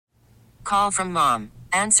call from mom.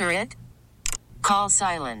 Answer it. Call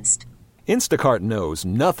silenced. Instacart knows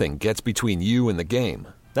nothing gets between you and the game.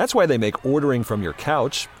 That's why they make ordering from your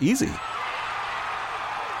couch easy.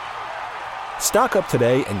 Stock up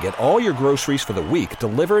today and get all your groceries for the week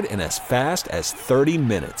delivered in as fast as 30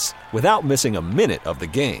 minutes without missing a minute of the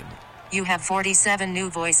game. You have 47 new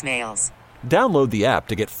voicemails. Download the app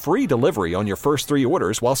to get free delivery on your first 3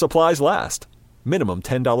 orders while supplies last. Minimum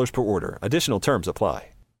 $10 per order. Additional terms apply.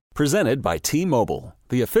 Presented by T-Mobile,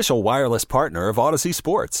 the official wireless partner of Odyssey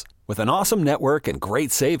Sports. With an awesome network and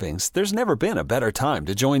great savings, there's never been a better time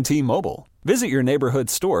to join T-Mobile. Visit your neighborhood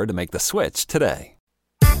store to make the switch today.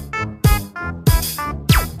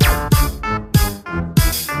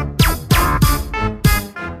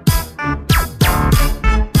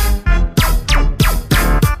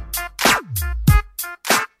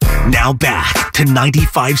 Now back to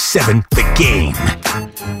 95.7 The Game.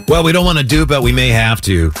 Well, we don't want to do it, but we may have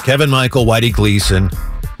to. Kevin Michael, Whitey Gleason.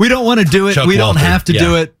 We don't want to do it. Chuck we don't Walter. have to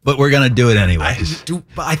do it, but we're going to do it anyway.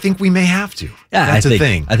 I think we may have to. Yeah, That's the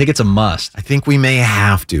thing. I think it's a must. I think we may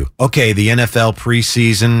have to. Okay, the NFL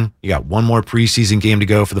preseason. You got one more preseason game to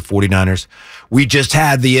go for the 49ers. We just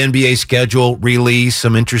had the NBA schedule release.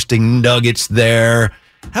 Some interesting nuggets there.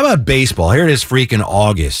 How about baseball? Here it is, freaking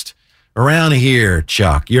August. Around here,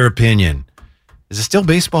 Chuck, your opinion. Is it still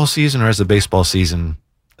baseball season, or has the baseball season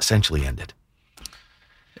essentially ended?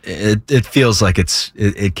 It feels like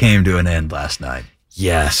it came to an end last night.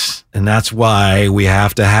 Yes, and that's why we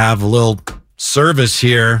have to have a little service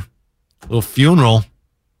here, a little funeral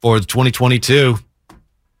for the 2022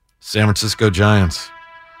 San Francisco Giants.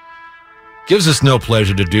 Gives us no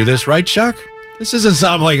pleasure to do this, right, Chuck? This isn't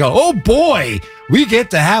something like, oh boy, we get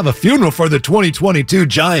to have a funeral for the 2022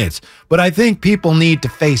 Giants. But I think people need to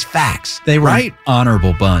face facts. They were right? an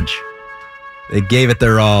honorable bunch. They gave it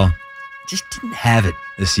their all. Just didn't have it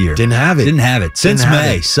this year. Didn't have it. Since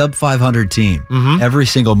May, sub 500 team every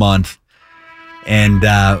single month. And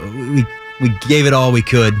we gave it all we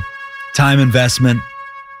could. Time investment,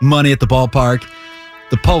 money at the ballpark.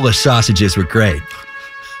 The Polish sausages were great.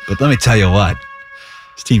 But let me tell you what,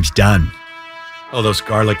 this team's done. Oh, those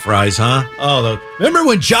garlic fries, huh? Remember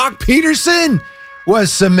when Jock Peterson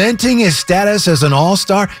was cementing his status as an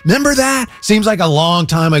all-star? Remember that? Seems like a long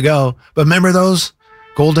time ago. But remember those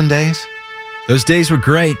golden days? Those days were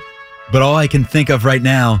great, but all I can think of right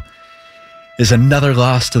now is another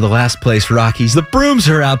loss to the last place Rockies. The Brooms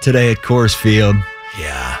are out today at Coors Field.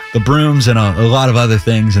 Yeah. The Brooms and a lot of other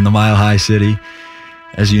things in the Mile High City,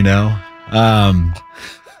 as you know.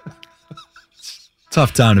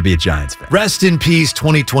 Tough time to be a Giants fan. Rest in peace,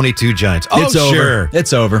 2022 Giants. Oh, it's over. Sure.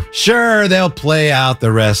 It's over. Sure, they'll play out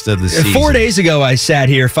the rest of the season. 5 days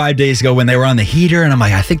ago, when they were on the heater, and I'm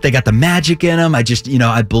like, I think they got the magic in them.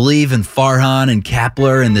 I believe in Farhan and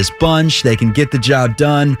Kapler and this bunch. They can get the job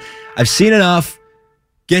done. I've seen enough.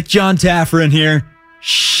 Get John Taffer in here.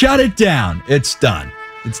 Shut it down. It's done.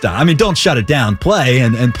 It's done. I mean, don't shut it down. Play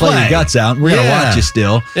and play your guts out. We're going to watch you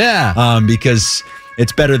still. Yeah. Because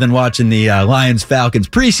it's better than watching the Lions-Falcons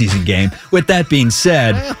preseason game. With that being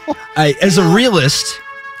said, as a realist,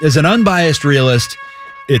 as an unbiased realist,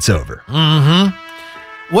 it's over.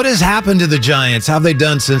 Mm-hmm. What has happened to the Giants? How have they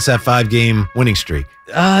done since that 5-game winning streak?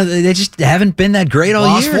 They just haven't been that great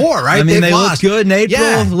all year. Lost 4, right? I mean, they lost. looked good in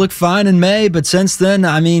April, looked fine in May, but since then,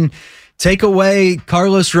 I mean, take away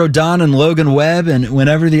Carlos Rodon and Logan Webb, and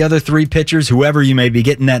whenever the other 3 pitchers, whoever you may be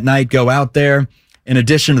getting that night, go out there, in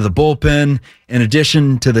addition to the bullpen, in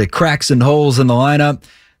addition to the cracks and holes in the lineup,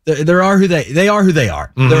 they are who they are.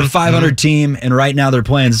 Mm-hmm. They're a 500 team, and right now they're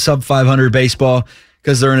playing sub 500 baseball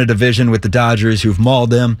because they're in a division with the Dodgers who've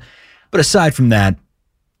mauled them. But aside from that,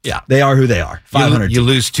 they are who they are. 500. You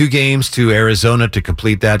lose 2 games to Arizona to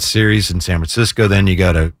complete that series in San Francisco. Then you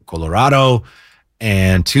go to Colorado.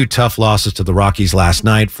 And 2 tough losses to the Rockies last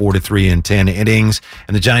night, 4-3 in 10 innings.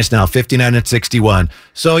 And the Giants now 59-61.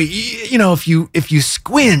 So, if you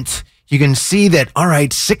squint, you can see that, all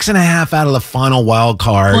right, 6.5 out of the final wild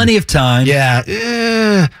card. Plenty of time.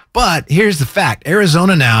 Yeah. But here's the fact.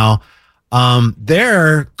 Arizona now,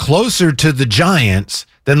 they're closer to the Giants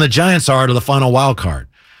than the Giants are to the final wild card.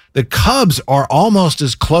 The Cubs are almost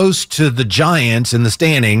as close to the Giants in the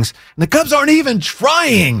standings. And the Cubs aren't even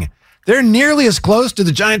trying. They're nearly as close to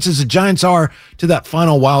the Giants as the Giants are to that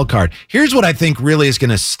final wild card. Here's what I think really is going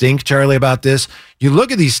to stink, Charlie, about this. You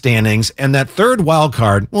look at these standings, and that 3rd wild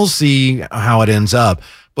card, we'll see how it ends up,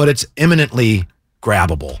 but it's imminently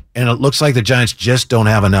grabbable. And it looks like the Giants just don't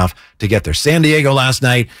have enough to get there. San Diego last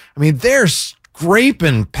night, I mean, they're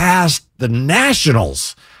scraping past the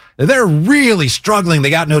Nationals. They're really struggling. They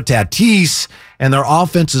got no Tatis, and their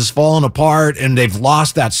offense is falling apart, and they've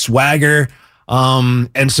lost that swagger.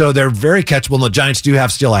 And so they're very catchable, and the Giants do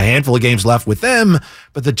have still a handful of games left with them,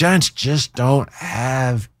 but the Giants just don't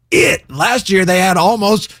have it. Last year, they had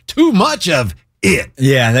almost too much of it.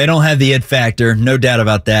 Yeah, they don't have the it factor, no doubt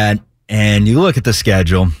about that. And you look at the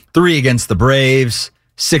schedule, 3 against the Braves,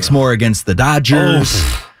 6 more against the Dodgers,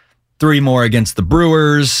 3 more against the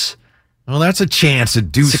Brewers. Well, that's a chance to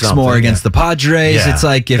do 6 something. more against the Padres. Yeah. It's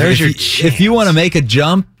like if you want to make a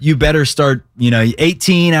jump, you better start,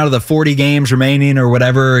 18 out of the 40 games remaining or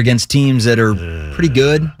whatever against teams that are pretty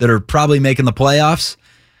good, that are probably making the playoffs.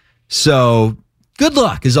 So good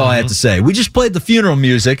luck is all I have to say. We just played the funeral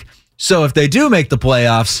music. So if they do make the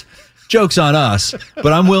playoffs, joke's on us.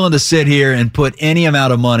 But I'm willing to sit here and put any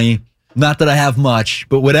amount of money. Not that I have much,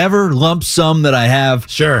 but whatever lump sum that I have,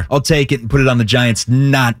 sure, I'll take it and put it on the Giants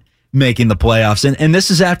not making the playoffs. And this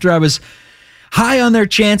is after I was high on their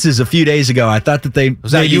chances a few days ago. I thought that they...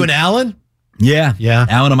 Was that you and Alan? Yeah. Yeah.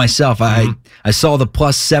 Alan and myself. I saw the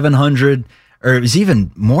plus 700, or it was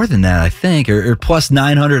even more than that, I think, or plus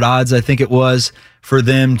 900 odds, I think it was, for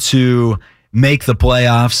them to make the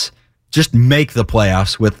playoffs. Just make the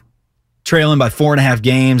playoffs with trailing by 4.5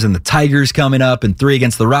 games and the Tigers coming up and 3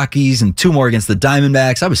 against the Rockies and 2 more against the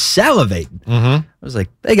Diamondbacks. I was salivating. I was like,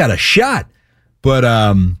 they got a shot. But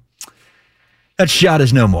that shot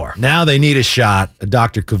is no more. Now they need a shot, a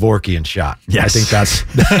Dr. Kevorkian shot. Yes. I think that's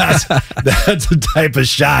the type of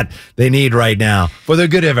shot they need right now for the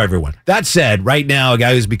good of everyone. That said, right now, a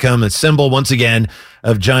guy who's become a symbol once again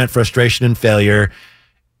of giant frustration and failure,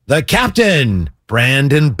 the captain,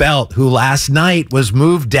 Brandon Belt, who last night was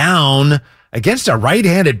moved down against a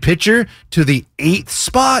right-handed pitcher to the 8th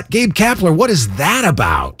spot. Gabe Kapler, what is that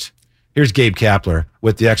about? Here's Gabe Kapler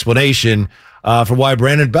with the explanation for why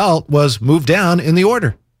Brandon Belt was moved down in the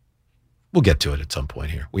order. We'll get to it at some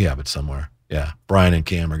point here. We have it somewhere. Yeah, Brian and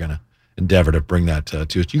Cam are going to endeavor to bring that to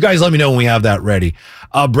us. You guys let me know when we have that ready.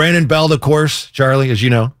 Brandon Belt, of course, Charlie, as you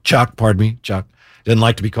know, Chuck, didn't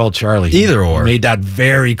like to be called Charlie. Either or. Made that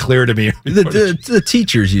very clear to me. The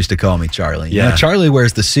teachers used to call me Charlie. Yeah. Charlie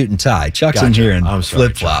wears the suit and tie. Chuck's in here in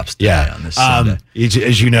flip-flops. Yeah. On this Sunday.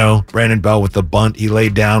 As you know, Brandon Belt with the bunt he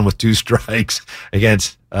laid down with 2 strikes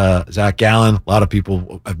against Zach Gallen. A lot of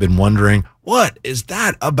people have been wondering, what is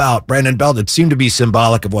that about Brandon Belt? It seemed to be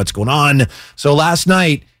symbolic of what's going on. So last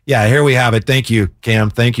night, yeah, here we have it. Thank you,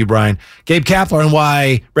 Cam. Thank you, Brian. Gabe Kapler and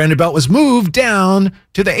why Brandon Belt was moved down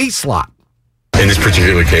to the 8th slot. In this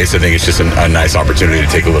particular case, I think it's just a nice opportunity to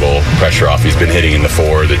take a little pressure off. He's been hitting in the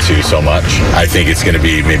 4, the 2 so much. I think it's going to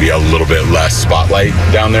be maybe a little bit less spotlight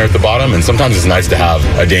down there at the bottom. And sometimes it's nice to have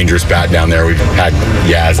a dangerous bat down there. We've had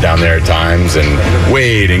Yaz down there at times, and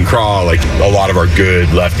Wade and Craw, like a lot of our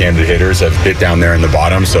good left-handed hitters have hit down there in the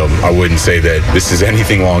bottom. So I wouldn't say that this is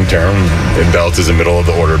anything long-term. And Belt is a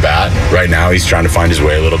middle-of-the-order bat. Right now, he's trying to find his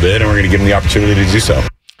way a little bit, and we're going to give him the opportunity to do so.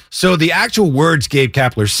 So the actual words Gabe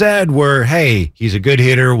Kapler said were, hey, he's a good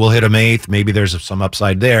hitter. We'll hit him 8th. Maybe there's some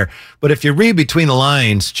upside there. But if you read between the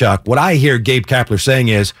lines, Chuck, what I hear Gabe Kapler saying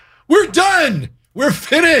is, we're done. We're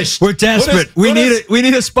finished. We're desperate. We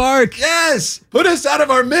need a spark. Yes. Put us out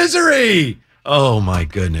of our misery. Oh, my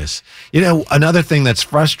goodness. You know, another thing that's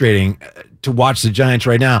frustrating to watch the Giants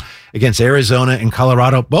right now against Arizona and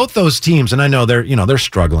Colorado, both those teams, and I know they're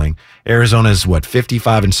struggling. Arizona's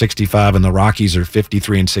 55-65, and the Rockies are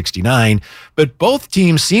 53-69. But both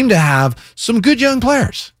teams seem to have some good young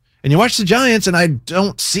players. And you watch the Giants, and I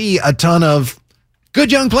don't see a ton of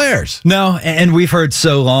good young players. No, and we've heard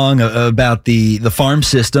so long about the farm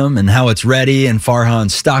system and how it's ready, and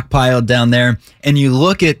Farhan's stockpiled down there. And you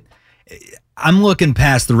look at, I'm looking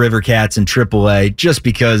past the River Cats in AAA just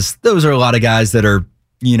because those are a lot of guys that are,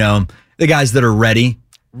 the guys that are ready.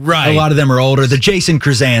 Right. A lot of them are older. The Jason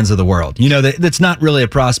Krzans of the world. That's not really a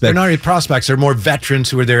prospect. They're not really prospects. They're more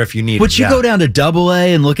veterans who are there if you need But you go down to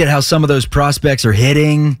AA and look at how some of those prospects are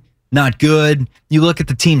hitting. Not good. You look at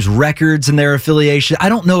the team's records and their affiliation. I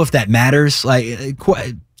don't know if that matters. Like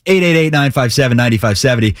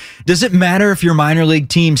 888-957-9570. Does it matter if your minor league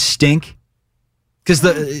teams stink?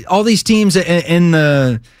 Because all these teams in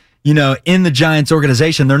the Giants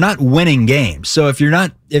organization, they're not winning games. So if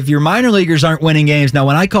your minor leaguers aren't winning games, now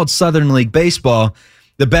when I called Southern League baseball,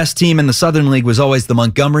 the best team in the Southern League was always the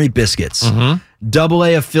Montgomery Biscuits,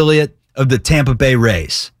 AA affiliate of the Tampa Bay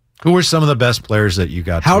Rays. Who were some of the best players that you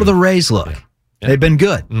got? How do the Rays look? Yeah. They've been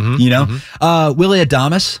good. Willie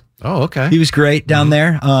Adames. Oh, okay. He was great down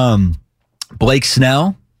there. Blake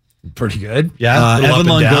Snell. Pretty good. Yeah. Evan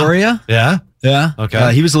Longoria. Yeah. Yeah.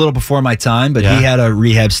 Okay. He was a little before my time, but he had a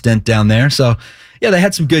rehab stint down there. So, Yeah, they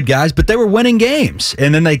had some good guys, but they were winning games.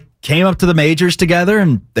 And then they came up to the majors together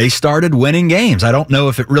and they started winning games. I don't know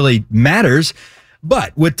if it really matters,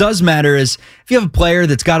 but what does matter is if you have a player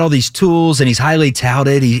that's got all these tools and he's highly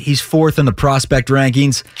touted, he's fourth in the prospect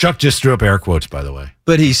rankings. Chuck just threw up air quotes, by the way.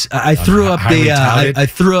 But I threw up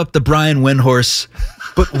the Brian Windhorse.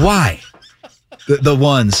 But why? The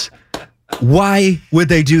ones. Why would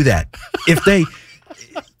they do that? If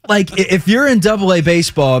you're in AA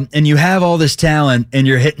baseball and you have all this talent and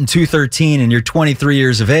you're hitting 213 and you're 23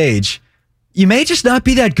 years of age, you may just not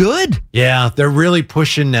be that good. Yeah, they're really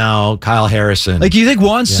pushing now Kyle Harrison. Like, you think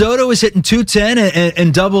Juan Soto was hitting 210 in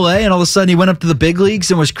AA and all of a sudden he went up to the big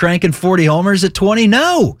leagues and was cranking 40 homers at 20?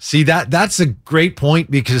 No. See, that's a great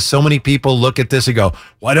point because so many people look at this and go,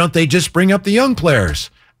 why don't they just bring up the young players?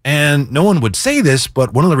 And no one would say this,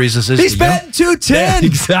 but one of the reasons is he's batting 210. Yeah,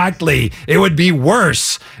 exactly. It would be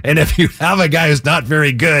worse. And if you have a guy who's not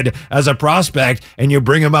very good as a prospect and you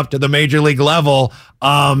bring him up to the major league level,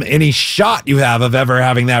 any shot you have of ever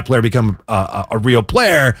having that player become a real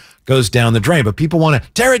player goes down the drain. But people want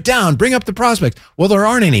to tear it down, bring up the prospect. Well, there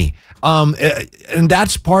aren't any. And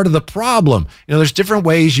that's part of the problem. You know, there's different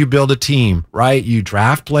ways you build a team, right? You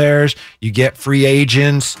draft players, you get free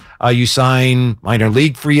agents, you sign minor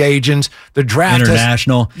league free agents. The draft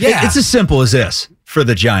international. It's as simple as this for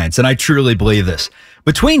the Giants, and I truly believe this.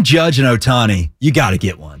 Between Judge and Ohtani, you got to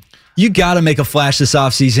get one. You got to make a flash this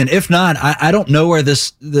offseason. If not, I don't know where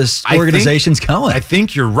this organization's going. I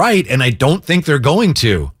think you're right, and I don't think they're going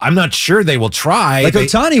to. I'm not sure they will try.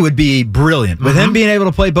 Ohtani would be brilliant. With him being able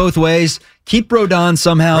to play both ways, keep Rodon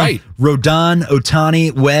somehow. Right. Rodon,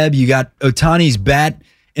 Ohtani, Webb. You got Ohtani's bat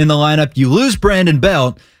in the lineup. You lose Brandon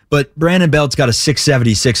Belt, but Brandon Belt's got a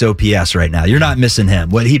 676 OPS right now. You're not missing him,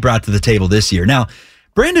 what he brought to the table this year. Now,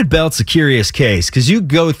 Brandon Belt's a curious case because you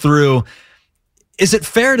go through... Is it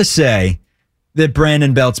fair to say that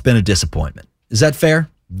Brandon Belt's been a disappointment? Is that fair?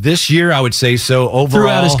 This year, I would say so. Overall,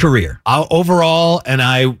 throughout his career. Overall, and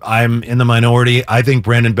I'm in the minority, I think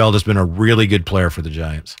Brandon Belt has been a really good player for the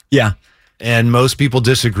Giants. Yeah. And most people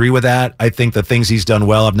disagree with that. I think the things he's done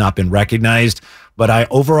well have not been recognized.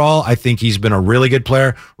 But overall, I think he's been a really good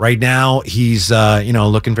player. Right now, he's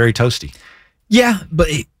looking very toasty. Yeah, but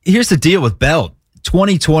here's the deal with Belt.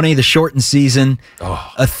 2020, the shortened season,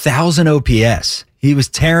 1,000 OPS. He was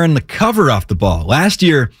tearing the cover off the ball. Last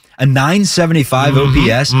year, a 975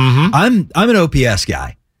 OPS. I'm an OPS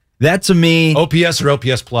guy. That to me... OPS or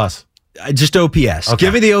OPS plus? Just OPS. Okay.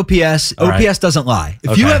 Give me the OPS. All OPS right. doesn't lie.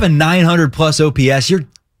 If you have a 900 plus OPS, you're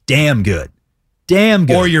damn good. Damn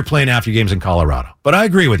good. Or you're playing after games in Colorado. But I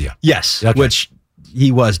agree with you. Yes, Okay. which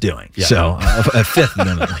he was doing. Yeah. So a fifth of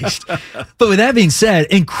them at least. But with that being said,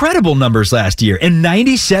 incredible numbers last year. In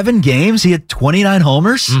 97 games, he had 29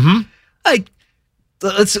 homers. Like,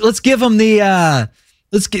 let's give him the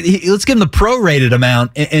let's give him the prorated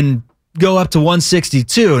amount and go up to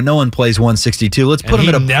 162. No one plays 162. Let's put him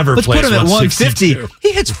at 150.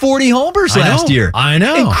 He hits 40 homers last year. I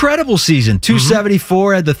know. Incredible season.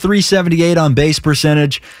 274 had the 378 on base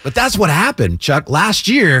percentage. But that's what happened, Chuck. Last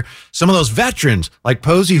year, some of those veterans like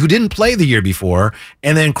Posey, who didn't play the year before,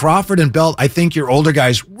 and then Crawford and Belt, I think your older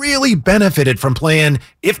guys really benefited from playing,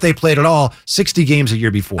 if they played at all, 60 games a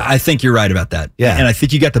year before. I think you're right about that. Yeah. And I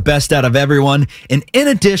think you got the best out of everyone. And in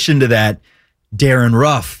addition to that, Darren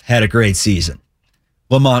Ruff had a great season.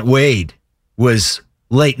 Lamont Wade was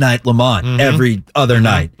late night Lamont every other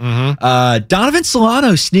night. Donovan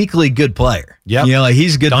Solano, sneakily good player. Yep. You know, like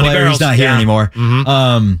he's a good Donnie player. Barrels, He's not here yeah. anymore.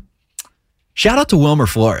 Shout out to Wilmer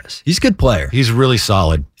Flores. He's a good player. He's really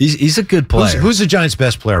solid. He's a good player. Who's the Giants'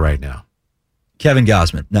 best player right now? Kevin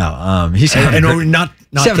Gausman. No, he's having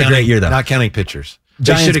a great year though. Not counting pitchers.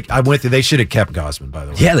 Giants, I'm with you. They should have kept Gosman, by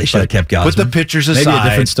the way. Yeah, they should have kept Gosman. Put the pitchers aside. Maybe a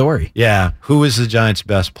different story. Yeah. Who is the Giants'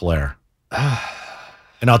 best player?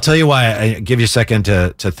 And I'll tell you why. I give you a second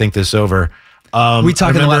to think this over. We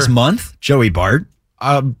talking the last month? Joey Bart.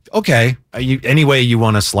 Okay. Any way you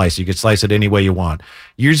want to slice, you could slice it any way you want.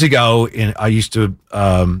 Years ago, I used to,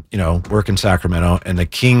 work in Sacramento, and the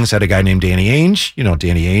Kings had a guy named Danny Ainge. You know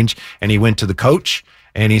Danny Ainge, and he went to the coach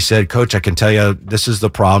and he said, "Coach, I can tell you this is the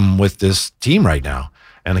problem with this team right now."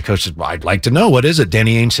 And the coach said, "Well, I'd like to know, what is it?"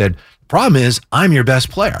 Danny Ainge said, "The problem is I'm your best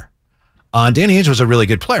player." Danny Ainge was a really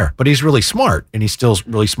good player, but he's really smart, and he's still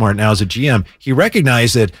really smart now as a GM. He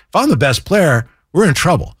recognized that if I'm the best player, we're in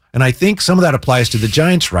trouble. And I think some of that applies to the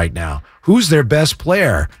Giants right now. Who's their best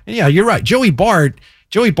player? And yeah, you're right. Joey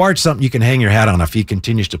Bart's something you can hang your hat on if he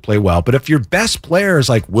continues to play well. But if your best player is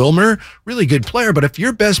like Wilmer, really good player, but if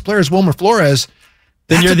your best player is Wilmer Flores,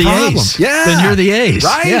 Then you're That's the a problem. A's. Yeah. Then you're the A's.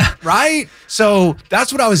 Right? Yeah. Right? So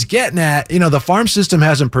that's what I was getting at. The farm system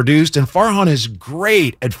hasn't produced, and Farhan is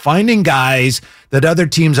great at finding guys that other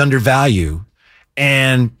teams undervalue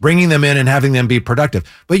and bringing them in and having them be productive.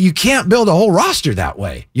 But you can't build a whole roster that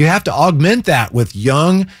way. You have to augment that with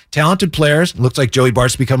young, talented players. Looks like Joey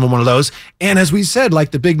Bart's becoming one of those. And as we said,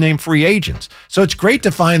 like the big name free agents. So it's great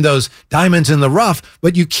to find those diamonds in the rough,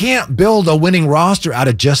 but you can't build a winning roster out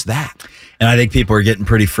of just that. And I think people are getting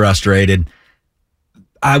pretty frustrated.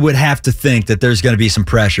 I would have to think that there's going to be some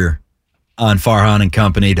pressure on Farhan and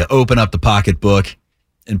company to open up the pocketbook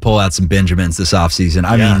and pull out some Benjamins this offseason.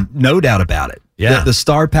 I mean, no doubt about it. Yeah. The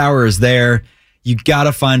star power is there. You got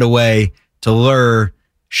to find a way to lure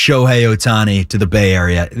Shohei Ohtani to the Bay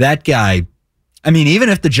Area. That guy, I mean, even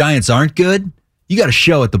if the Giants aren't good, you got a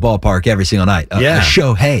show at the ballpark every single night. A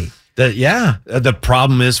Shohei. The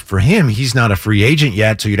problem is for him, he's not a free agent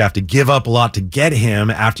yet, so you'd have to give up a lot to get him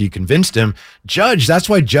after you convinced him. Judge, that's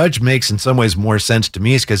why Judge makes in some ways more sense to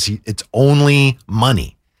me, is because it's only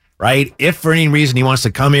money, right? If for any reason he wants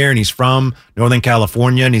to come here and he's from Northern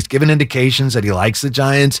California and he's given indications that he likes the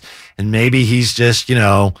Giants and maybe he's just,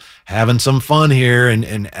 having some fun here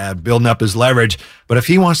and building up his leverage. But if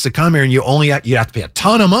he wants to come here and you have to pay a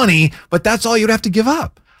ton of money, but that's all you'd have to give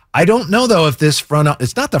up. I don't know, though, if this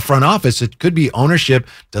it's not the front office. It could be ownership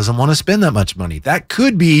doesn't want to spend that much money. That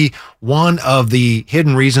could be one of the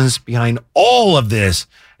hidden reasons behind all of this.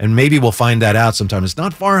 And maybe we'll find that out sometime. It's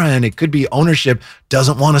not Farhan. It could be ownership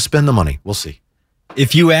doesn't want to spend the money. We'll see.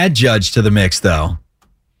 If you add Judge to the mix, though,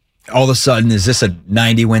 all of a sudden, is this a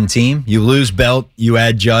 90-win team? You lose Belt, you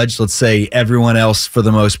add Judge. Let's say everyone else, for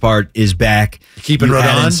the most part, is back. Keeping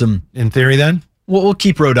Rodon in theory, then? We'll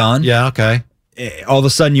keep Rodon. Yeah, okay. All of a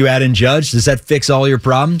sudden you add in Judge. Does that fix all your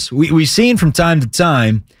problems? We've seen from time to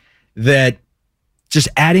time that just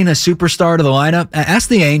adding a superstar to the lineup. Ask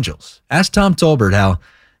the Angels. Ask Tom Tolbert how,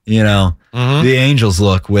 the Angels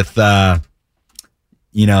look with, the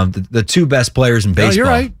two best players in baseball. You're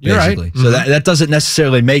right. You're basically. right. So that doesn't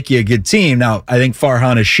necessarily make you a good team. Now, I think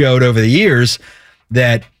Farhan has showed over the years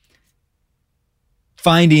that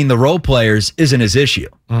finding the role players isn't his issue.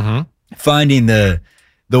 Mm-hmm. Finding the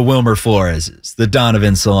Wilmer Floreses, the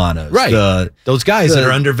Donovan Solanos. Right. Those guys that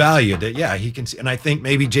are undervalued. Yeah, he can see. And I think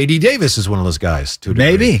maybe J.D. Davis is one of those guys, too.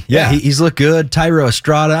 Maybe. Yeah. He's looked good. Tyro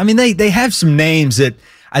Estrada. I mean, they have some names that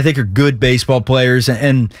I think are good baseball players,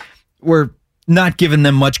 and we're not giving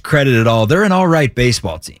them much credit at all. They're an all right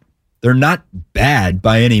baseball team. They're not bad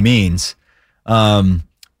by any means.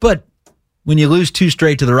 But when you lose 2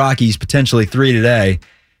 straight to the Rockies, potentially 3 today,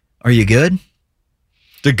 are you good?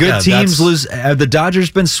 Do good teams lose? Have the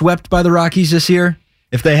Dodgers been swept by the Rockies this year?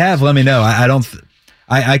 If they have, let me know.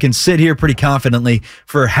 I can sit here pretty confidently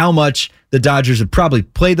for how much the Dodgers have probably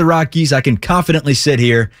played the Rockies. I can confidently sit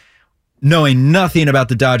here knowing nothing about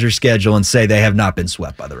the Dodgers schedule and say they have not been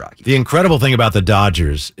swept by the Rockies. The incredible thing about the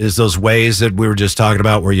Dodgers is those ways that we were just talking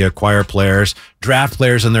about where you acquire players, draft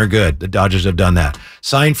players, and they're good. The Dodgers have done that.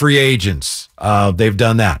 Sign free agents. They've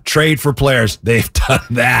done that. Trade for players. They've done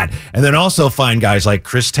that. And then also find guys like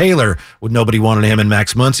Chris Taylor when nobody wanted him and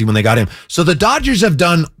Max Muncy when they got him. So the Dodgers have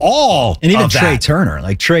done all and even of Trey that. Turner.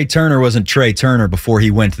 Like Trey Turner wasn't Trey Turner before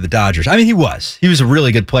he went to the Dodgers. I mean, he was. He was a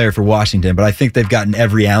really good player for Washington, but I think they've gotten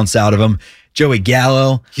every ounce out of him. Joey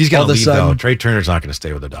Gallo. He's got to leave, though. Trey Turner's not going to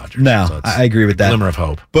stay with the Dodgers. No, so I agree with that. Glimmer of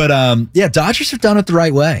hope. But, Dodgers have done it the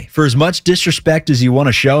right way. For as much disrespect as you want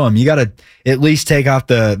to show them, you got to at least take off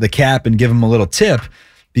the cap and give them a little tip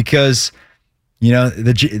because,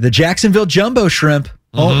 the Jacksonville Jumbo Shrimp,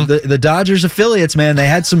 the Dodgers affiliates, man, they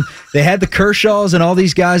had the Kershaws and all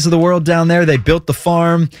these guys of the world down there. They built the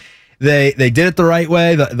farm. They did it the right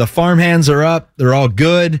way. The farm hands are up. They're all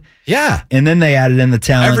good. Yeah. And then they added in the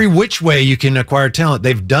talent. Every which way you can acquire talent,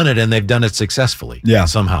 they've done it, and they've done it successfully. Yeah.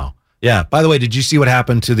 Somehow. Yeah. By the way, did you see what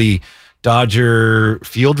happened to the Dodger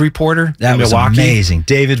field reporter in Milwaukee? That was amazing.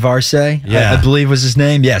 David Varsay, I believe was his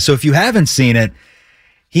name. Yeah. So if you haven't seen it,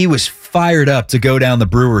 he was fired up to go down the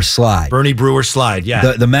Brewer slide. Bernie Brewer slide,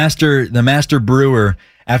 yeah. The master brewer,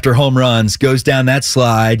 after home runs, goes down that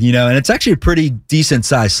slide, and it's actually a pretty decent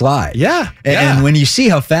sized slide. Yeah. And when you see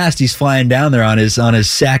how fast he's flying down there on his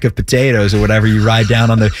sack of potatoes or whatever you ride down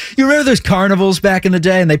on you remember those carnivals back in the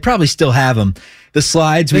day, and they probably still have them. The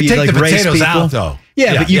slides where they you take the race potatoes people out, though.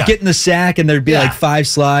 Yeah, but you get in the sack and there'd be like 5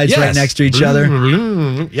 slides right next to each other.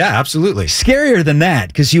 Yeah, absolutely. Scarier than that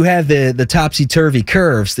because you have the topsy-turvy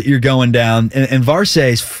curves that you're going down, and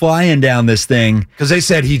Varsay's flying down this thing. Because they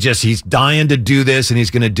said he's dying to do this and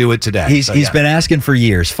he's going to do it today. He's been asking for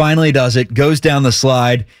years. Finally does it, goes down the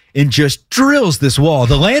slide, and just drills this wall.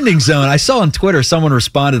 The landing zone, I saw on Twitter, someone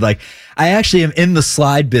responded like, I actually am in the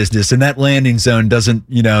slide business, and that landing zone doesn't,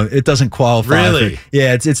 it doesn't qualify. Really?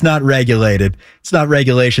 Yeah, it's not regulated. It's not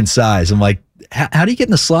regulation size. I'm like, how do you get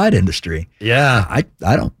in the slide industry? Yeah.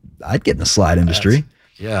 I'd get in the slide industry.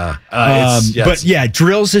 Yeah. But yeah,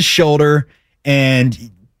 drills his shoulder,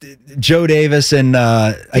 and Joe Davis and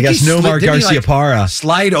I guess Nomar Garciaparra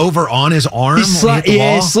slide over on his arm.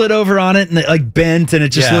 He slid over on it and it like bent, and it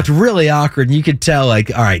just looked really awkward. And you could tell,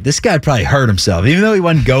 like, all right, this guy probably hurt himself, even though he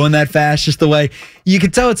wasn't going that fast. Just the way you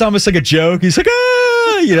could tell, it's almost like a joke. He's like,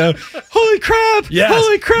 holy crap,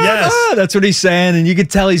 holy crap, that's what he's saying. And you could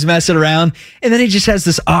tell he's messing around, and then he just has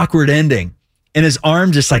this awkward ending, and his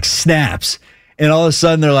arm just like snaps, and all of a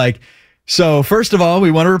sudden they're like, so first of all, we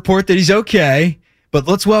want to report that he's okay. But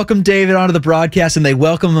let's welcome David onto the broadcast, and they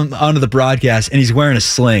welcome him onto the broadcast, and he's wearing a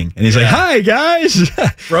sling, and he's like, "Hi guys!"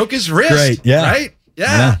 Broke his wrist. Great, yeah, right,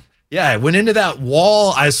 yeah. Went into that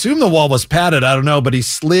wall. I assume the wall was padded. I don't know, but he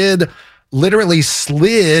literally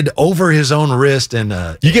slid over his own wrist, and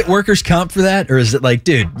you get workers' comp for that, or is it like,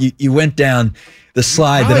 dude, you went down the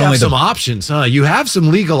slide that only have some options, huh? You have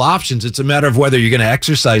some legal options. It's a matter of whether you're going to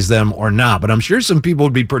exercise them or not. But I'm sure some people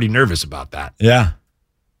would be pretty nervous about that. Yeah.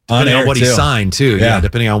 Depending on what he signed, too. Yeah,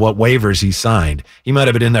 depending on what waivers he signed. He might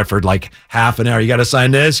have been in there for like half an hour. You got to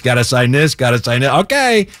sign this, got to sign this, got to sign it.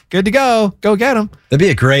 Okay, good to go. Go get him. That'd be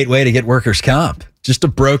a great way to get workers' comp. Just a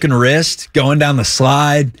broken wrist, going down the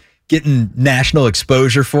slide, getting national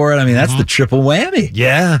exposure for it. I mean, that's the triple whammy.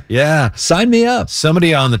 Yeah. Sign me up.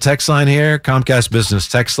 Somebody on the text line here, Comcast Business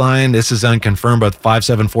text line, this is unconfirmed, but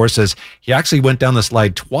 574 says he actually went down the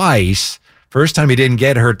slide twice. First time he didn't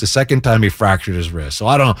get hurt. The second time he fractured his wrist. So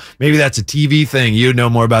I don't know. Maybe that's a TV thing. You know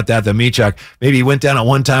more about that than me, Chuck. Maybe he went down at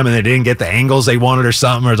one time and they didn't get the angles they wanted or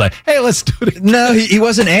something. Or it's like, hey, let's do it again. No, he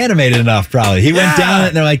wasn't animated enough, probably. He went down it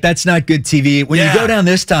and they're like, that's not good TV. When you go down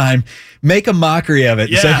this time, make a mockery of it.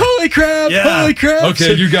 Yeah. Say, holy crap, holy crap.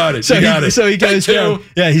 Okay, you got it. You got it. So he goes down.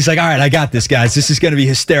 Yeah, he's like, all right, I got this, guys. This is going to be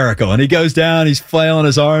hysterical. And he goes down, he's flailing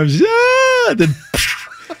his arms. Yeah. Then,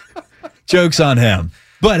 joke's on him.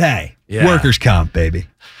 But hey, workers' comp, baby.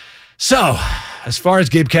 So, as far as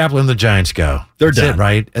Gabe Kaplan and the Giants go, they're done,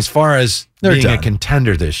 right? As far as being a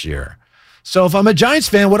contender this year. So, if I'm a Giants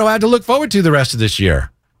fan, what do I have to look forward to the rest of this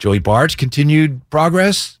year? Joey Bart's continued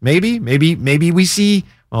progress? Maybe we see.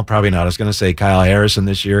 Well, probably not. I was going to say Kyle Harrison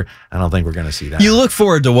this year. I don't think we're going to see that. You look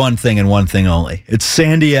forward to one thing and one thing only. It's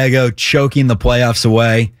San Diego choking the playoffs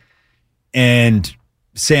away, and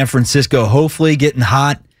San Francisco hopefully getting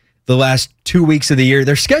hot the last 2 weeks of the year.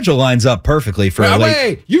 Their schedule lines up perfectly for a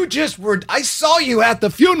late. I saw you at the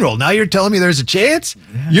funeral. Now you're telling me there's a chance?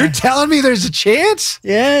 You're telling me there's a chance?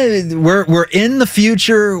 Yeah, we're in the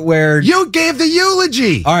future where you gave the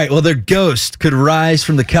eulogy. All right, well, their ghost could rise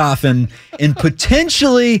from the coffin and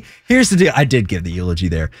potentially, here's the deal. I did give the eulogy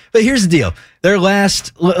there, but here's the deal.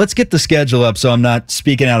 Let's get the schedule up so I'm not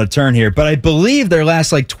speaking out of turn here, but I believe their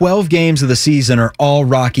last 12 games of the season are all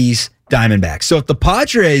Rockies, Diamondbacks. So if the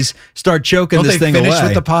Padres start choking this thing away. Finish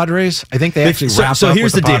with the Padres? I think they actually wrap up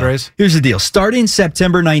with the Padres. Here's the deal. Starting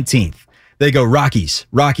September 19th, they go Rockies,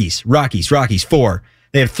 4.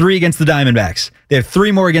 They have 3 against the Diamondbacks. They have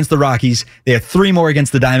 3 more against the Rockies. They have 3 more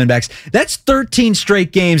against the Diamondbacks. That's 13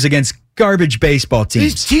 straight games against garbage baseball teams.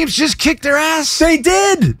 These teams just kicked their ass. They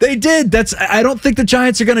did. I don't think the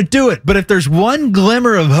Giants are going to do it. But if there's one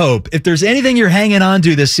glimmer of hope, if there's anything you're hanging on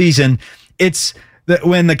to this season, it's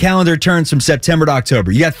when the calendar turns from September to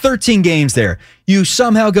October. You got 13 games there. You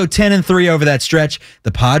somehow go 10-3 over that stretch.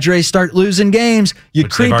 The Padres start losing games. You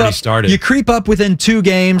creep up within 2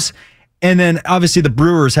 games. And then obviously the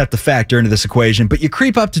Brewers have to factor into this equation, but you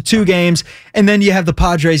creep up to 2 games, and then you have the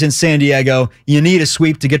Padres in San Diego. You need a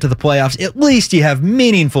sweep to get to the playoffs. At least you have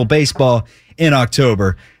meaningful baseball in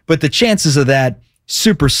October. But the chances of that,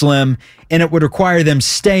 super slim, and it would require them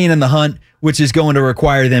staying in the hunt, which is going to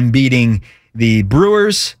require them beating the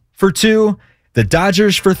Brewers for 2, the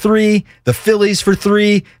Dodgers for 3, the Phillies for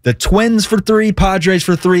 3, the Twins for 3, Padres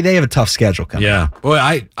for 3. They have a tough schedule coming. Yeah. Boy,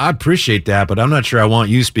 I appreciate that, but I'm not sure I want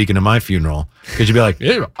you speaking to my funeral, because you'd be like,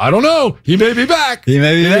 hey, I don't know. He may be back.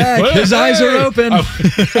 His eyes are open.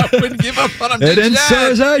 I wouldn't give up on him. And so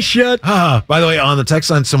his eyes shut. By the way, on the text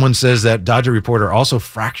line, someone says that Dodger reporter also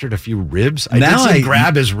fractured a few ribs. I did see him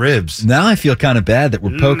grab his ribs. Now I feel kind of bad that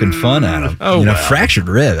we're poking fun at him. Fractured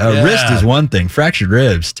rib. Wrist is one thing. Fractured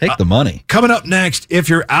ribs. Take the money. Coming up next, if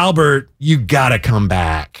you're Albert, you got to come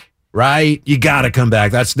back, right? You got to come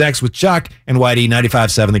back. That's next with Chuck and Whitey,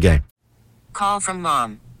 95.7 The Game. Call from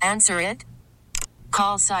mom. Answer it.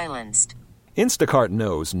 Call silenced. Instacart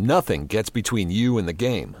knows nothing gets between you and the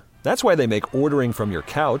game. That's why they make ordering from your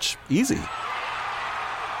couch easy.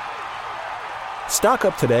 Stock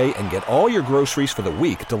up today and get all your groceries for the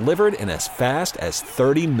week delivered in as fast as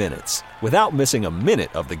 30 minutes without missing a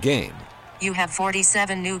minute of the game. You have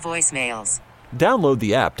 47 new voicemails. Download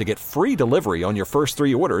the app to get free delivery on your first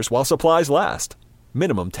 3 orders while supplies last.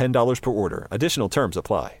 Minimum $10 per order. Additional terms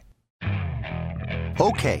apply.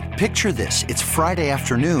 Okay, picture this. It's Friday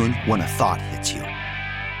afternoon when a thought hits you.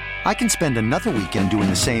 I can spend another weekend doing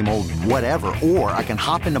the same old whatever, or I can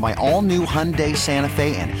hop into my all-new Hyundai Santa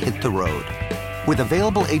Fe and hit the road. With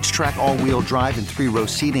available H-Track all-wheel drive and 3-row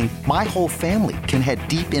seating, my whole family can head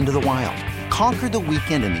deep into the wild. Conquer the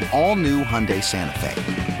weekend in the all-new Hyundai Santa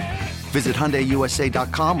Fe. Visit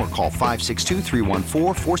HyundaiUSA.com or call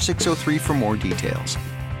 562-314-4603 for more details.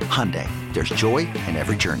 Hyundai, there's joy in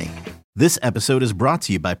every journey. This episode is brought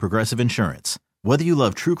to you by Progressive Insurance. Whether you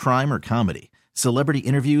love true crime or comedy, celebrity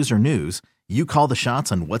interviews or news, you call the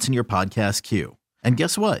shots on what's in your podcast queue. And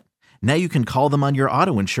guess what? Now you can call them on your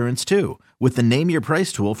auto insurance too with the Name Your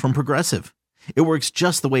Price tool from Progressive. It works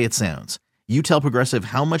just the way it sounds. You tell Progressive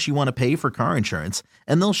how much you want to pay for car insurance,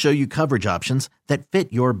 and they'll show you coverage options that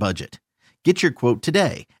fit your budget. Get your quote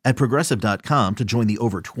today at Progressive.com to join the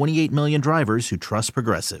over 28 million drivers who trust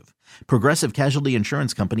Progressive. Progressive Casualty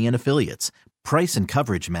Insurance Company and Affiliates. Price and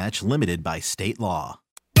coverage match limited by state law.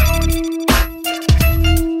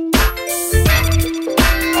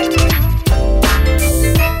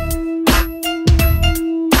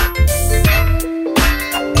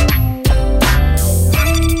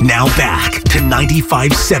 Now back to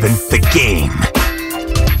 95.7 The Game.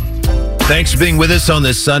 Thanks for being with us on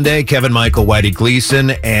this Sunday. Kevin Michael, Whitey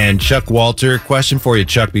Gleason, and Chuck Walter. Question for you,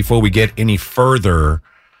 Chuck, before we get any further.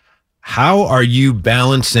 How are you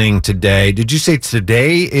balancing today? Did you say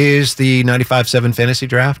today is the 95.7 fantasy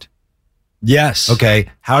draft? Yes. Okay.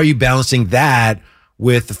 How are you balancing that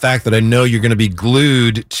with the fact that I know you're going to be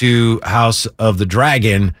glued to House of the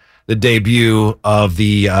Dragon, the debut of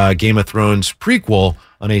the Game of Thrones prequel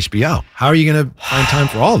on HBO? How are you going to find time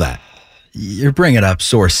for all that? You're bringing up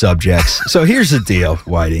sore subjects. So here's the deal,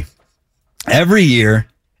 Whitey. Every year,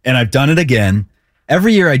 and I've done it again,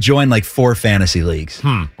 every year I join like 4 fantasy leagues.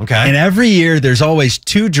 Okay. And every year there's always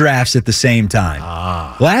 2 drafts at the same time.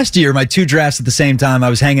 Last year, my 2 drafts at the same time, I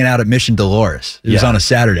was hanging out at Mission Dolores. It was on a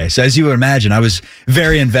Saturday. So as you would imagine, I was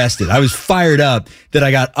very invested. I was fired up that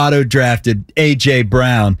I got auto-drafted A.J.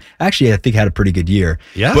 Brown. Actually, I think had a pretty good year.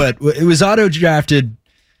 Yeah. But it was auto-drafted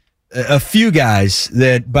a few guys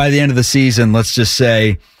that by the end of the season, let's just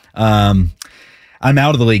say, I'm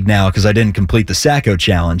out of the league now because I didn't complete the Sacco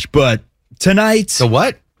challenge. But tonight, So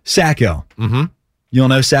what? Sacco. Mm-hmm. You'll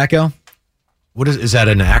know Sacco? What is that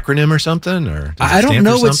an acronym or something? Or does it I don't stand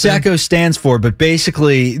know for what something? Sacco stands for, but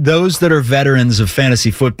basically, those that are veterans of fantasy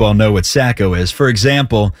football know what Sacco is. For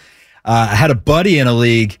example, I had a buddy in a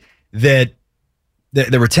league that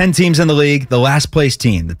there were 10 teams in the league. The last place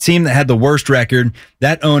team, the team that had the worst record,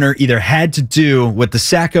 that owner either had to do what the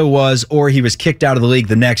Sacco was or he was kicked out of the league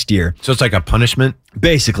the next year. So it's like a punishment?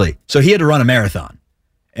 Basically. So he had to run a marathon.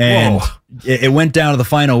 And Whoa. it went down to the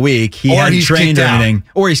final week. He Or hadn't he's trained kicked or out. anything.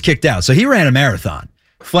 Or he's kicked out. So he ran a marathon.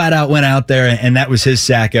 Flat out went out there, and that was his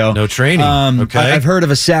Sacco. No training. Okay. I've heard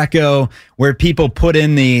of a Sacco where people put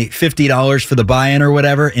in the $50 for the buy-in or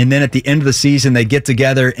whatever, and then at the end of the season, they get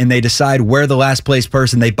together and they decide where the last place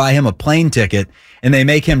person, they buy him a plane ticket, and they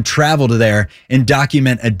make him travel to there and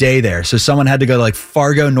document a day there. So someone had to go to like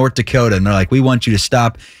Fargo, North Dakota, and they're like, we want you to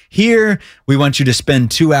stop here. We want you to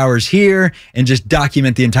spend 2 hours here and just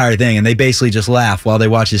document the entire thing. And they basically just laugh while they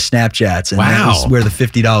watch his Snapchats. And that was where the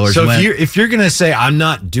 $50 So went. if you're going to say, I'm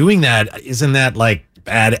not doing that, isn't that like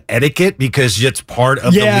bad etiquette because it's part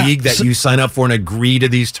of the league that you sign up for and agree to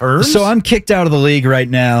these terms? So I'm kicked out of the league right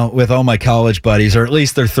now with all my college buddies, or at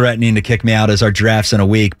least they're threatening to kick me out as our draft's in a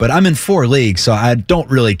week. But I'm in 4 leagues, so I don't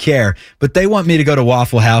really care. But they want me to go to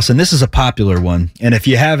Waffle House, and this is a popular one. And if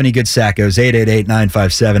you have any good Saccos,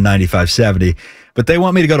 888-957-9570. But they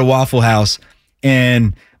want me to go to Waffle House,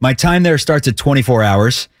 and my time there starts at 24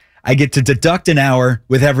 hours. I get to deduct an hour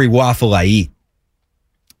with every waffle I eat.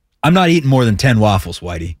 I'm not eating more than 10 waffles,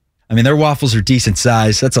 Whitey. I mean, their waffles are decent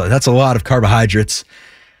size. That's a lot of carbohydrates.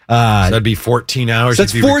 So that'd be 14 hours. So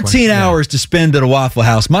that's 14 hours to spend at a Waffle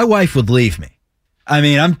House. My wife would leave me. I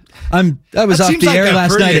mean, I was That off seems the like air a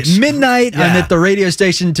last pretty night at midnight. Yeah. I'm at the radio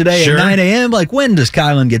station today Sure. at 9 a.m. Like, when does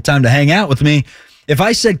Kylan get time to hang out with me? If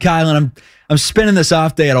I said, Kylan, I'm spending this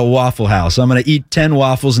off day at a Waffle House, I'm going to eat 10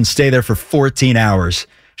 waffles and stay there for 14 hours,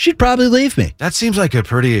 she'd probably leave me. That seems like a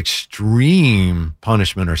pretty extreme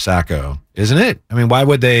punishment or Sacco, isn't it? I mean, why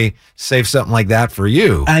would they save something like that for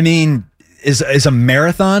you? I mean, is a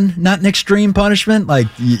marathon not an extreme punishment? Like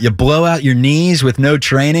you blow out your knees with no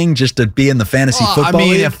training just to be in the fantasy football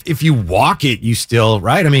league? If you walk it, you still,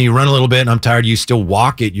 right? I mean, you run a little bit and I'm tired, you still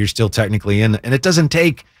walk it, you're still technically in. And it doesn't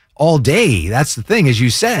take all day. That's the thing, as you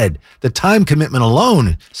said, the time commitment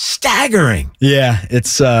alone, staggering. Yeah,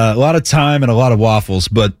 it's a lot of time and a lot of waffles,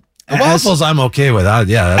 but the waffles I'm okay with.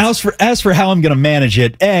 As for how I'm going to manage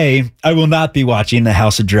it, I will not be watching the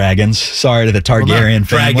House of Dragons. Sorry to the Targaryen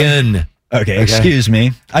family. Dragon. Okay, excuse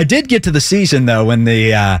me. I did get to the season though when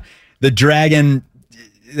the dragon,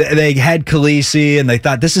 they had Khaleesi and they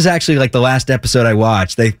thought this is actually like the last episode I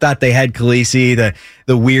watched. They thought they had Khaleesi,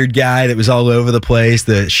 the weird guy that was all over the place,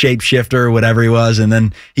 the shapeshifter or whatever he was, and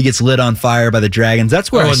then he gets lit on fire by the dragons.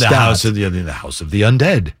 That's where I stopped. The house of the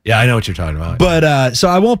undead. Yeah, I know what you're talking about. But so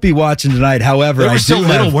I won't be watching tonight. However, they were still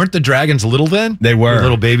little. Weren't the dragons little then? They were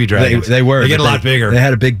little baby dragons. They were. They get a lot bigger. They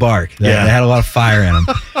had a big bark. They had a lot of fire in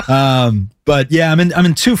them. But yeah, I'm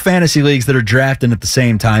in 2 fantasy leagues that are drafting at the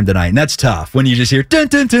same time tonight, and that's tough when you just hear dun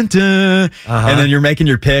dun dun dun, and then you're making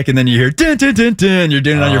your pick, and then you hear dun dun dun dun, and you're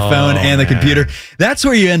doing it on your phone and the computer. That's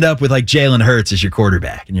where you end up with like Jalen Hurts as your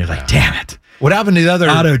quarterback, and you're like, damn it. What happened to the other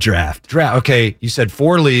auto draft? Okay, you said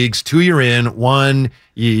 4 leagues, 2 you're in, 1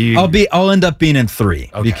 I'll end up being in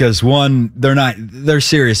 3 because 1 they're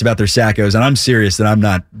serious about their sackos, and I'm serious that I'm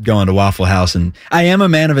not going to Waffle House, and I am a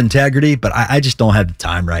man of integrity, but I just don't have the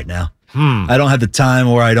time right now. I don't have the time,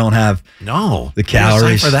 or I don't have the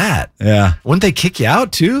calories for that. Yeah, wouldn't they kick you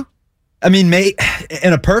out too? I mean,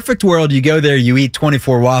 in a perfect world, you go there, you eat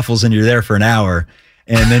 24 waffles, and you're there for an hour,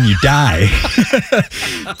 and then you die.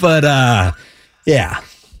 But yeah.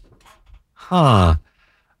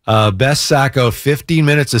 Best Sacco, 15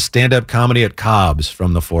 minutes of stand-up comedy at Cobb's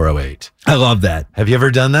from the 408. I love that. Have you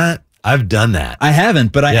ever done that? I've done that. I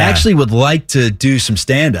haven't, but I actually would like to do some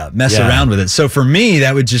stand-up, mess around with it. So for me,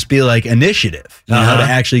 that would just be like initiative, you know, to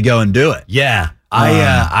actually go and do it. Yeah.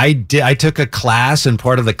 I took a class, and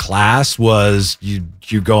part of the class was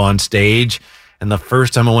you go on stage, and the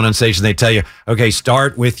first time I went on stage, they tell you, okay,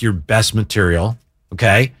 start with your best material,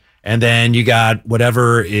 okay? And then you got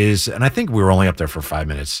whatever is, and I think we were only up there for 5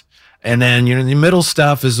 minutes. And then the middle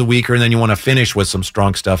stuff is the weaker, and then you want to finish with some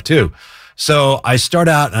strong stuff too. So I start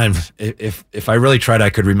out, and if I really tried, I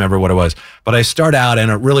could remember what it was. But I start out, and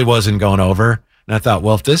it really wasn't going over. And I thought,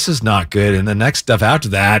 well, if this is not good, and the next stuff after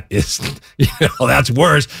that is, that's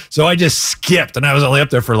worse. So I just skipped, and I was only up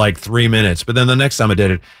there for like 3 minutes. But then the next time I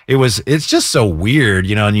did it, it's just so weird,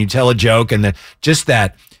 and you tell a joke, and just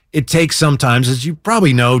that. It takes sometimes, as you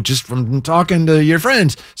probably know, just from talking to your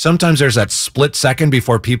friends, sometimes there's that split second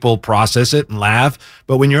before people process it and laugh.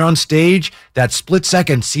 But when you're on stage, that split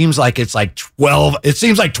second seems like it's like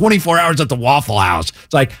 24 hours at the Waffle House.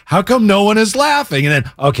 It's like, how come no one is laughing? And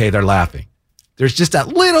then, okay, they're laughing. There's just that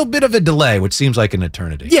little bit of a delay, which seems like an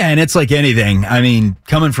eternity. Yeah, and it's like anything. I mean,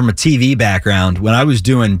 coming from a TV background, when I was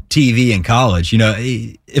doing TV in college,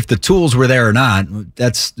 if the tools were there or not,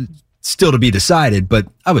 that's still to be decided, but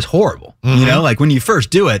I was horrible. Like when you first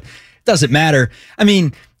do it, it doesn't matter. I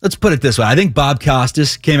mean, let's put it this way. I think Bob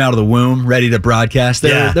Costas came out of the womb ready to broadcast.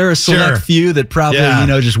 There are a select few that probably,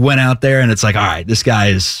 just went out there and it's like, all right, this guy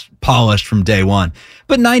is polished from day one.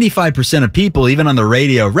 But 95% of people, even on the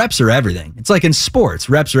radio, reps are everything. It's like in sports,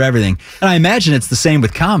 reps are everything. And I imagine it's the same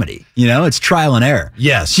with comedy. It's trial and error.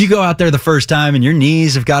 Yes. So you go out there the first time and your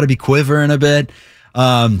knees have got to be quivering a bit.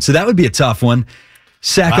 So that would be a tough one.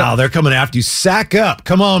 Sack up. They're coming after you. Sack up.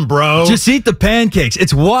 Come on, bro. Just eat the pancakes.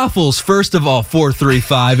 It's waffles, first of all,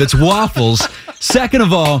 435. It's waffles. Second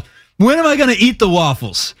of all, when am I going to eat the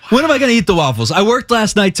waffles? I worked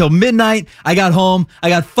last night till midnight. I got home. I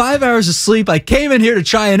got 5 hours of sleep. I came in here to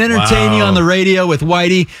try and entertain you on the radio with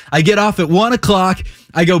Whitey. I get off at 1 o'clock.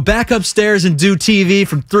 I go back upstairs and do TV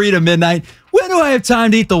from 3 to midnight. When do I have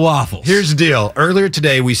time to eat the waffles? Here's the deal. Earlier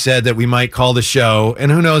today, we said that we might call the show,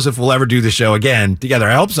 and who knows if we'll ever do the show again together.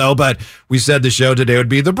 I hope so, but we said the show today would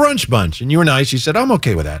be the Brunch Bunch, and you were nice. You said, I'm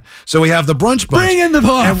okay with that. So we have the Brunch Bunch. Bring in the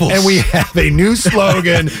waffles. And we have a new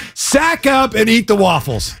slogan, sack up and eat the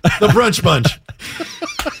waffles. The Brunch Bunch.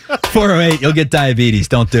 408, you'll get diabetes.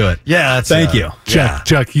 Don't do it. Yeah, Thank you.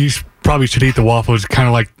 Chuck, you probably should eat the waffles kind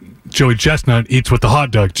of like Joey Chestnut eats with the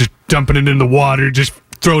hot dog, just dumping it in the water, just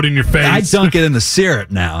throw it in your face. I dunk it in the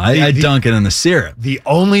syrup now. I dunk it in the syrup. The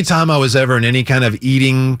only time I was ever in any kind of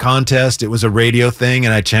eating contest, it was a radio thing,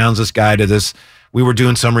 and I challenged this guy to this. We were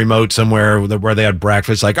doing some remote somewhere where they had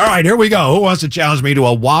breakfast. Like, all right, here we go. Who wants to challenge me to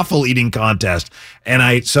a waffle eating contest? And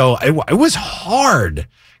it was hard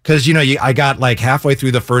because, I got like halfway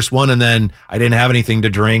through the first one, and then I didn't have anything to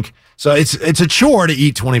drink. So it's a chore to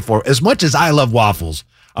eat 24. As much as I love waffles,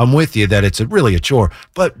 I'm with you that it's really a chore.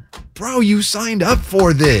 But bro, you signed up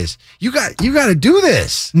for this. You got to do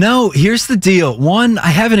this. No, here's the deal. One, I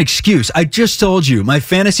have an excuse. I just told you my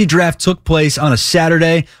fantasy draft took place on a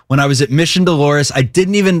Saturday when I was at Mission Dolores. I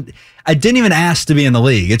didn't even ask to be in the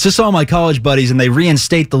league. It's just all my college buddies, and they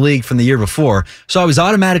reinstate the league from the year before. So I was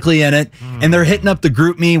automatically in it, and they're hitting up the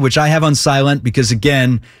group me, which I have on silent because,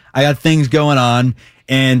 again, I got things going on,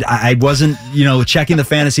 and I wasn't, checking the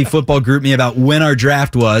fantasy football group me about when our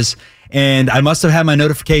draft was, and I must have had my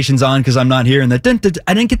notifications on because I'm not here, and I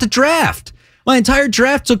didn't get to draft. My entire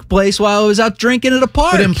draft took place while I was out drinking at a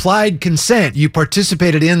park. But implied consent. You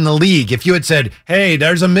participated in the league. If you had said, hey,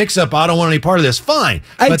 there's a mix-up, I don't want any part of this, fine.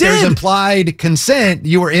 But there's implied consent.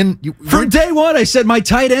 You were in. From day one, I said, my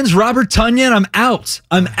tight end's Robert Tonyan.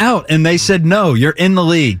 I'm out. And they said, no, you're in the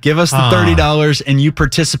league. Give us the $30 and you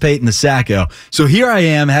participate in the Sacco. So here I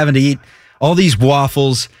am having to eat all these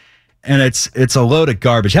waffles, and it's a load of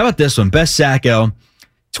garbage. How about this one? Best Sacco.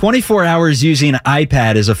 24 hours using an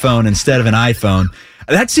iPad as a phone instead of an iPhone.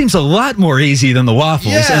 That seems a lot more easy than the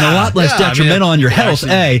waffles and a lot less detrimental on your health.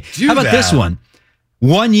 How about this one?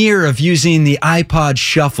 1 year of using the iPod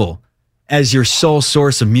Shuffle as your sole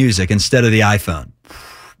source of music instead of the iPhone.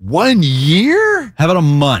 1 year? How about a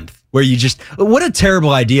month where you just, what a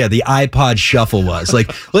terrible idea the iPod Shuffle was.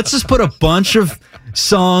 Like, let's just put a bunch of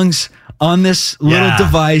songs on this little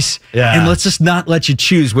device, and let's just not let you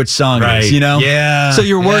choose which song it is, Yeah. So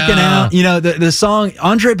you're working out, the song,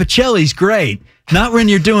 Andre Bocelli's great, not when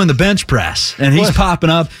you're doing the bench press, and he's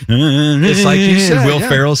popping up. It's like you said. Will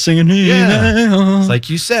Ferrell singing. Yeah. It's like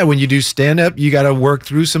you said, when you do stand-up, you got to work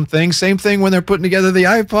through some things. Same thing when they're putting together the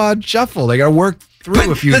iPod Shuffle. They got to work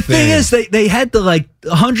through a few things. The thing is, they had the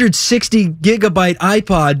 160 gigabyte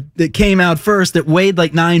iPod that came out first that weighed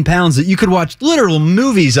like 9 pounds that you could watch literal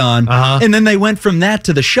movies on. And then they went from that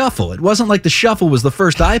to the Shuffle. It wasn't like the Shuffle was the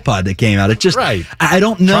first iPod that came out. It just, I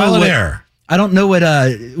don't know. Trial and error. I don't know what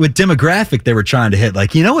demographic they were trying to hit.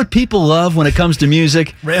 Like, you know what people love when it comes to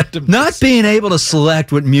music? Randomness. Not being able to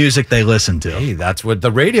select what music they listen to. Hey, that's what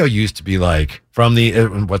the radio used to be like. From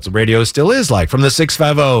what the radio still is like. From the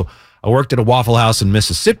 650. I worked at a Waffle House in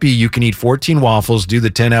Mississippi. You can eat 14 waffles, do the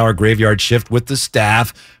 10-hour graveyard shift with the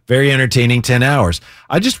staff. Very entertaining 10 hours.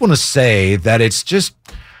 I just want to say that it's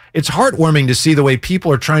heartwarming to see the way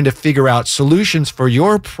people are trying to figure out solutions for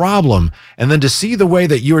your problem, and then to see the way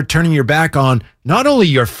that you are turning your back on not only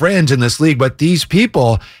your friends in this league, but these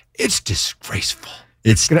people. It's disgraceful.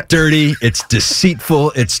 It's dirty, it's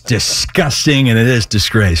deceitful, it's disgusting, and it is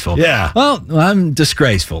disgraceful. Yeah. Well, I'm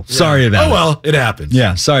disgraceful. Yeah. Sorry about it. Oh, well, it happens.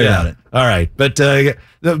 Yeah, sorry about it. All right. But the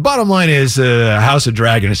bottom line is House of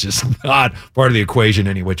Dragon is just not part of the equation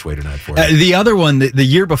any which way tonight for you. The other one, the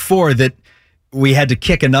year before that, we had to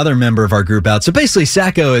kick another member of our group out. So basically,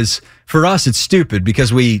 Sacco is, for us, it's stupid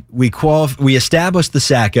because we established the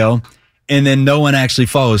Sacco, and then no one actually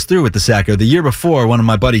follows through with the Sacco. The year before, one of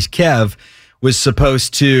my buddies, Kev, was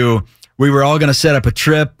supposed to, we were all going to set up a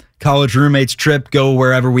trip, college roommates trip, go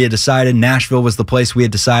wherever we had decided. Nashville was the place we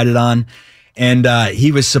had decided on. And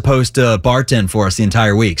he was supposed to bartend for us the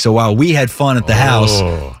entire week. So while we had fun at the house,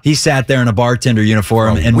 he sat there in a bartender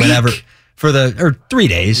uniform and whenever or 3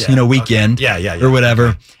 days, weekend or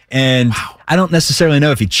whatever. And I don't necessarily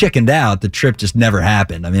know if he chickened out. The trip just never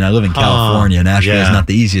happened. I mean, I live in California. Nashville is not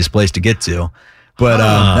the easiest place to get to.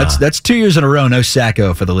 But that's 2 years in a row, no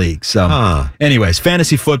Sacco for the league. So anyways,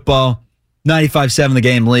 fantasy football, 95.7 The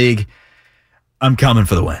Game League. I'm coming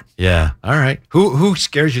for the win. Yeah. All right. Who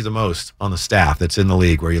scares you the most on the staff that's in the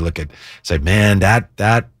league where you look at, say, man,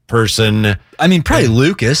 that person. I mean, probably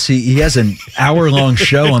Lucas. He has an hour-long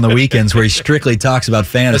show on the weekends where he strictly talks about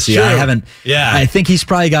fantasy. I think he's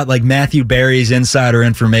probably got like Matthew Berry's insider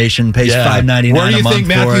information, pays $5.99 Where do you a month think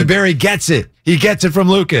Matthew Berry gets it? He gets it from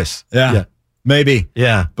Lucas. Yeah. Maybe.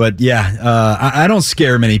 Yeah. But I don't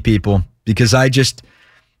scare many people because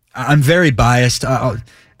I'm very biased.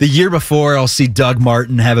 The year before, I'll see Doug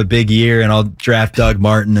Martin have a big year, and I'll draft Doug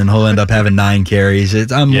Martin, and he'll end up having 9 carries.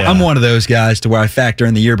 I'm one of those guys to where I factor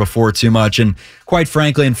in the year before too much. And quite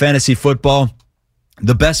frankly, in fantasy football,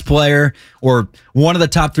 the best player or one of the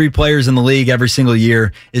top 3 players in the league every single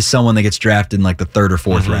year is someone that gets drafted in like the 3rd or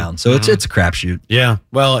 4th round. So it's a crapshoot. Yeah.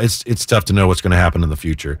 Well, it's tough to know what's going to happen in the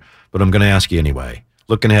future, but I'm going to ask you anyway.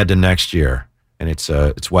 Looking ahead to next year, and it's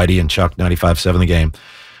Whitey and Chuck, 95.7 The Game.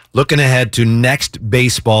 Looking ahead to next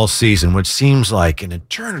baseball season, which seems like an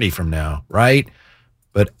eternity from now, right?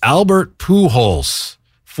 But Albert Pujols,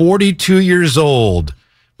 42 years old.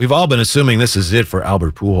 We've all been assuming this is it for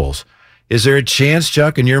Albert Pujols. Is there a chance,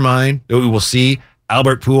 Chuck, in your mind, that we will see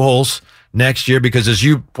Albert Pujols next year? Because as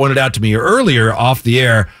you pointed out to me earlier off the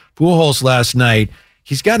air, Pujols last night,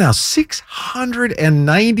 He's got now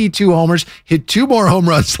 692 homers, hit 2 more home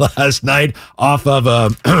runs last night off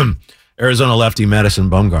of Arizona lefty Madison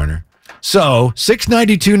Bumgarner. So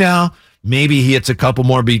 692 now. Maybe he hits a couple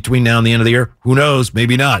more between now and the end of the year. Who knows?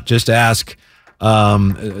 Maybe not. Just ask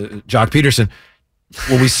Jock Peterson.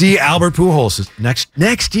 Will we see Albert Pujols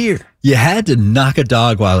next year? You had to knock a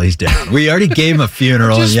dog while he's down. We already gave him a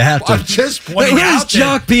funeral, and you have to. I'm just pointing Where's out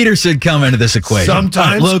Jock Peterson come into this equation?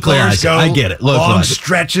 Sometimes localize it. I get it. Long Localize it.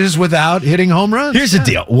 stretches without hitting home runs. Here's the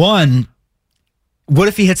deal. One, what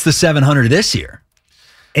if he hits the 700 this year?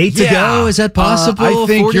 8 to go? Is that possible? I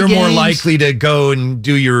think 40 you're more games? likely to go and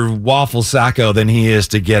do your waffle sacco than he is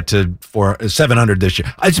to get to 700 this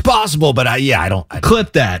year. It's possible, but I don't.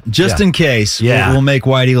 Clip that just in case. Yeah. We'll make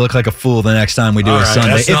Whitey look like a fool the next time we do All a right,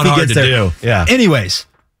 Sunday. that's not hard to do. Yeah. Anyways,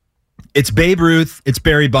 it's Babe Ruth, it's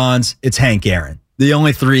Barry Bonds, it's Hank Aaron. The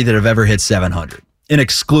only 3 that have ever hit 700. An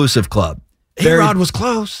exclusive club. A-Rod was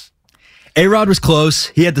close. A-Rod was close.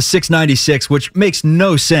 He had the 696, which makes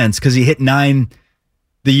no sense because he hit 9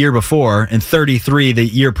 the year before and 33 the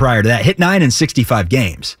year prior to that. Hit 9 in 65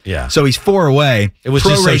 games. Yeah. So he's 4 away. It was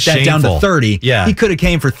just so prorate that down to shameful. 30. Yeah. He could have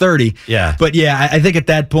came for 30. Yeah. But yeah, I think at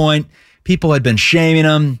that point, people had been shaming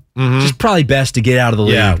him. Just probably best to get out of the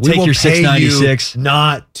league. Yeah, we Take will your pay 696. you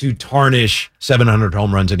not to tarnish 700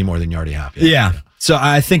 home runs any more than you already have. Yeah. So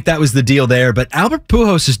I think that was the deal there. But Albert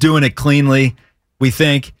Pujols is doing it cleanly, we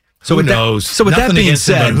think. So Who with knows? That, so with Nothing that being against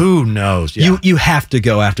him, said, but who knows? Yeah. you have to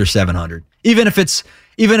go after 700. Even if it's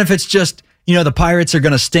just, the Pirates are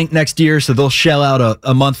going to stink next year, so they'll shell out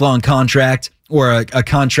a month-long contract or a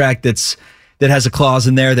contract that has a clause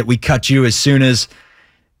in there that we cut you as soon as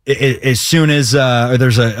or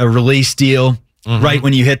there's a release deal right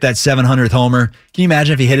when you hit that 700th homer. Can you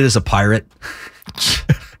imagine if he hit it as a Pirate?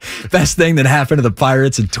 Best thing that happened to the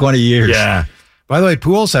Pirates in 20 years. Yeah. By the way,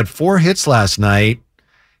 Pujols had 4 hits last night.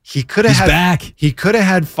 He could have back. He could have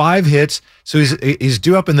had 5 hits. So he's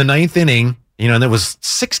due up in the 9th inning. And it was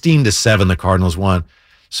 16-7 the Cardinals won.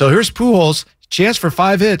 So here's Pujols, chance for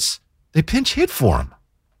 5 hits. They pinch hit for him.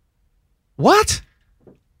 What?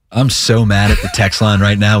 I'm so mad at the text line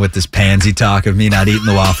right now with this pansy talk of me not eating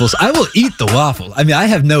the waffles. I will eat the waffle. I mean, I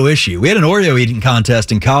have no issue. We had an Oreo eating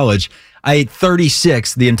contest in college. I ate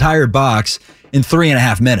 36, the entire box, in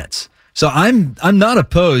 3.5 minutes. So I'm not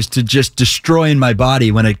opposed to just destroying my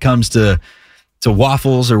body when it comes to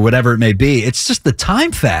waffles or whatever it may be. It's just the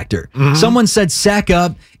time factor. Someone said sack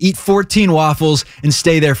up, eat 14 waffles, and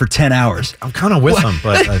stay there for 10 hours. I'm kind of with them,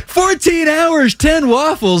 but 14 hours, 10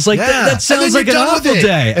 waffles. That sounds like an awful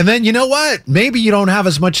day. And then you know what? Maybe you don't have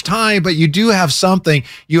as much time, but you do have something.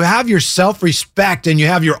 You have your self-respect and you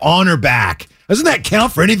have your honor back. Doesn't that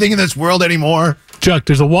count for anything in this world anymore? Chuck,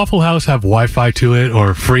 does a Waffle House have Wi-Fi to it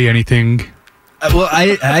or free anything? Well,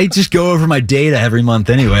 I just go over my data every month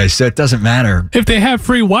anyway, so it doesn't matter. If they have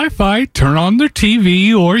free Wi-Fi, turn on their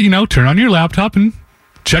TV or, turn on your laptop and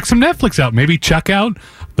check some Netflix out. Maybe check out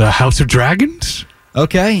The House of Dragons.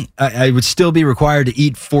 Okay. I would still be required to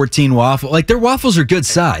eat 14 waffles. Like, their waffles are good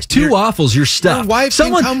size. 2 waffles, you're stuffed. Your wife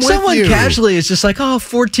can come with someone you. casually is just like,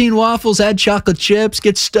 14 waffles, add chocolate chips,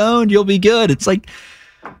 get stoned, you'll be good. It's like,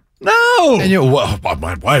 no. And what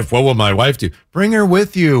will my wife do? Bring her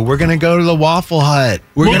with you. We're going to go to the Waffle Hut.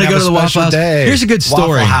 We're going to go to the Waffle special House. day. Here's a good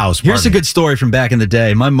story. Waffle House. Here's a good story from back in the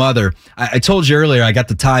day. My mother, I told you earlier, I got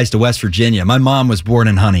the ties to West Virginia. My mom was born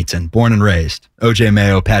in Huntington, born and raised. O.J.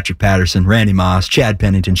 Mayo, Patrick Patterson, Randy Moss, Chad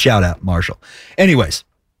Pennington. Shout out, Marshall. Anyways,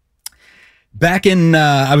 back in,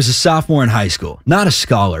 I was a sophomore in high school, not a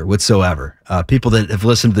scholar whatsoever. People that have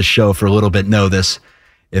listened to the show for a little bit know this.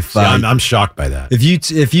 I'm shocked by that.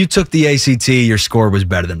 If you took the ACT, your score was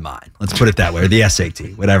better than mine. Let's put it that way, or the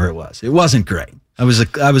SAT, whatever it was. It wasn't great. I was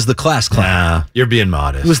the class clown. Nah, you're being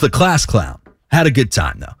modest. It was the class clown. Had a good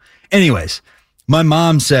time though. Anyways, my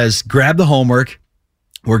mom says, grab the homework.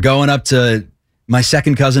 We're going up to my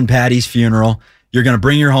second cousin Patty's funeral. You're going to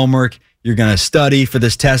bring your homework. You're going to study for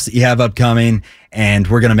this test that you have upcoming, and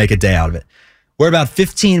we're going to make a day out of it. We're about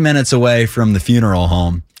 15 minutes away from the funeral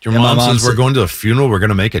home. Your mom says we're going to a funeral. We're going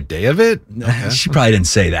to make a day of it. Okay. She probably didn't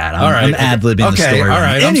say that. I'm ad-libbing the story. All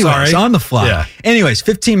right. Anyways, I'm sorry. on the fly. Yeah. Anyways,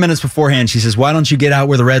 15 minutes beforehand, she says, why don't you get out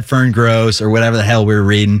where the red fern grows or whatever the hell we were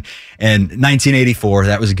reading. And 1984,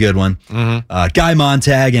 that was a good one. Guy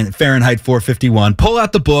Montag and Fahrenheit 451. Pull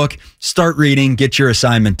out the book, start reading, get your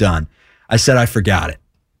assignment done. I said, I forgot it.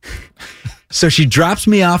 So she drops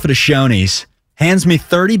me off at a Shoney's, hands me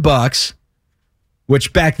 $30,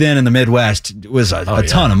 which back then in the Midwest was a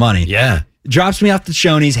ton of money. Yeah. Drops me off to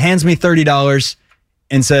Shoney's, hands me $30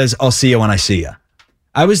 and says, I'll see you when I see you.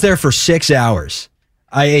 I was there for 6 hours.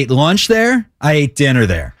 I ate lunch there. I ate dinner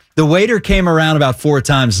there. The waiter came around about 4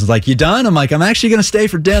 times. He's like, "You done?" I'm like, "I'm actually going to stay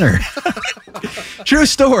for dinner." True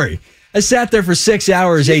story. I sat there for 6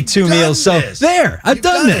 hours, ate 2 meals. this. So there, I've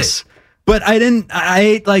done this. But I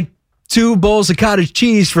ate like 2 bowls of cottage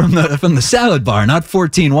cheese from the salad bar, not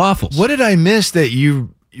 14 waffles. What did I miss that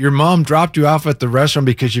your mom dropped you off at the restaurant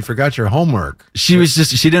because you forgot your homework? She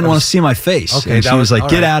didn't want to see my face. Okay, And she was like,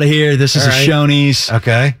 "Get out of here. This is a Shoney's.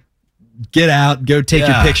 Okay. Get out. Go take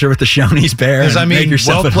your picture with the Shoney's bear." Because, and make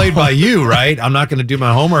yourself well at played home." by you, right? I'm not going to do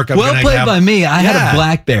my homework. Well played by me. I had a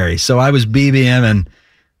BlackBerry, so I was BBM and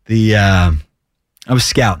I was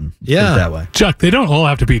scouting. Put it that way. Chuck, they don't all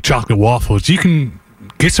have to be chocolate waffles. You can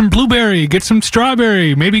get some blueberry, get some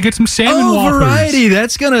strawberry, maybe get some salmon waffles. Variety.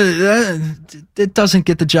 That's it doesn't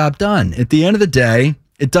get the job done. At the end of the day,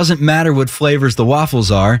 it doesn't matter what flavors the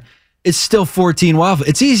waffles are. It's still 14 waffles.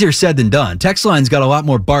 It's easier said than done. Text line's got a lot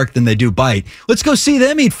more bark than they do bite. Let's go see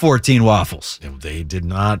them eat 14 waffles. They did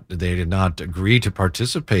not agree to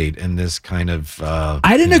participate in this kind of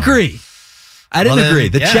I didn't agree.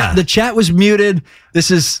 The chat was muted. This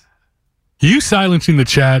is you silencing the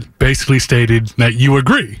chat basically stated that you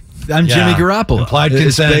agree. I'm Jimmy Garoppolo. Implied It's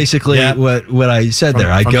consent. basically what I said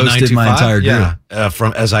there. I from the ghosted my 925? entire group. Yeah.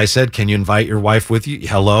 From as I said, can you invite your wife with you?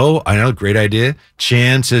 Hello, I know, great idea.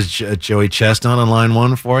 Chan says Joey Chestnut on line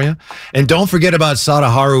 1 for you, and don't forget about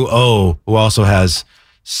Sadaharu O, who also has.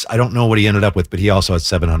 I don't know what he ended up with, but he also has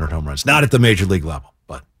 700 home runs. Not at the major league level,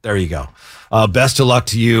 but there you go. Best of luck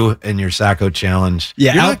to you and your Sacco challenge.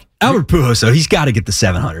 Yeah, Albert Pujols, though, he's got to get the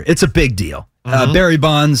 700. It's a big deal. Barry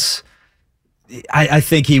Bonds, I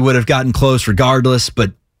think he would have gotten close regardless,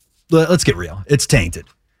 but let's get real. It's tainted.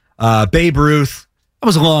 Babe Ruth, that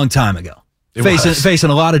was a long time ago. Facing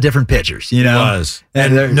a lot of different pitchers, you know. It was.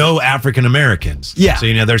 And no African Americans. Yeah.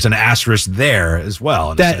 So, there's an asterisk there as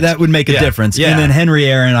well. That would make a difference. Yeah. And then Henry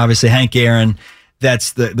Aaron, obviously Hank Aaron,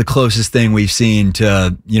 that's the closest thing we've seen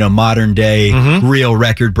to, modern day real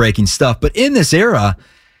record breaking stuff. But in this era,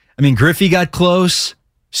 I mean, Griffey got close,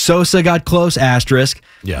 Sosa got close, asterisk.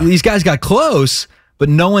 Yeah. These guys got close, but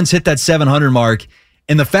no one's hit that 700 mark.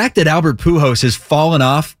 And the fact that Albert Pujols has fallen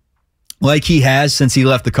off like he has since he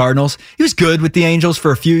left the Cardinals, he was good with the Angels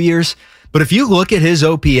for a few years. But if you look at his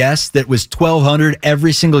OPS that was 1,200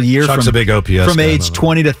 every single year Chuck's a big OPS from guy, age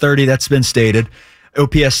 20 to 30, that's been stated.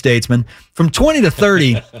 OPS statesman. From 20 to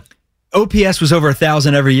 30, OPS was over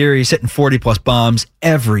 1,000 every year. He's hitting 40-plus bombs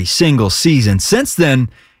every single season. Since then,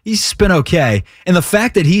 he's been okay. And the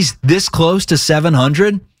fact that he's this close to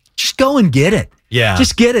 700, just go and get it. Yeah.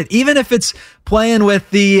 Just get it. Even if it's playing with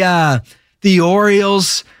the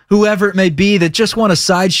Orioles, whoever it may be, that just want a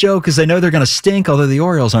sideshow because they know they're going to stink, although the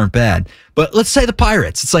Orioles aren't bad. But let's say the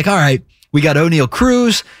Pirates. It's like, all right, we got O'Neal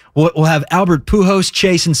Cruz. We'll have Albert Pujols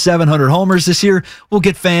chasing 700 homers this year. We'll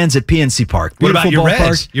get fans at PNC Park. What about your Beautiful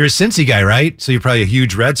Reds? You're a Cincy guy, right? So you're probably a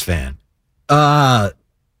huge Reds fan. And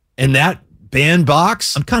that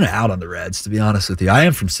bandbox? I'm kind of out on the Reds, to be honest with you. I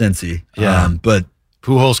am from Cincy. Yeah. But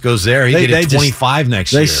Pujols goes there. He get 25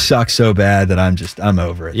 next year. They suck so bad that I'm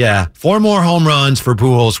over it. Yeah. 4 more home runs for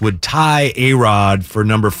Pujols would tie A-Rod for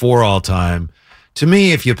number 4 all time. To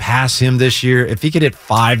me, if you pass him this year, if he could hit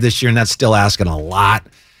 5 this year, and that's still asking a lot,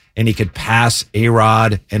 and he could pass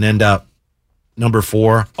A-Rod and end up number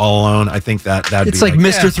 4 all alone, I think that'd it's be like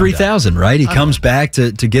Mr. 3000, right? He comes back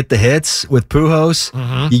to get the hits with Pujols.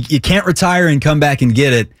 You can't retire and come back and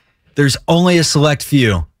get it. There's only a select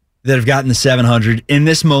few that have gotten the 700. In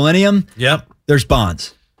this millennium, there's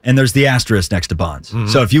Bonds, and there's the asterisk next to Bonds.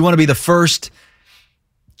 So if you want to be the first,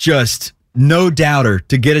 just no doubter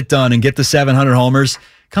to get it done and get the 700 homers,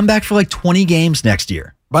 come back for like 20 games next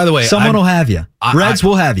year. By the way, someone will have you. Reds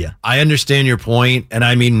will have you. I understand your point, and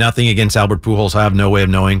I mean nothing against Albert Pujols. I have no way of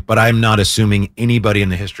knowing, but I'm not assuming anybody in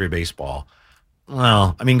the history of baseball.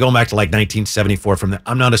 Well, I mean, going back to like 1974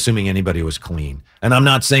 I'm not assuming anybody was clean. And I'm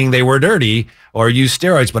not saying they were dirty or used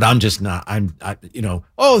steroids, but I'm just not,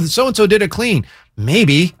 so-and-so did it clean.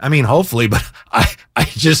 Maybe, I mean, hopefully, but I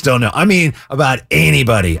just don't know. I mean, about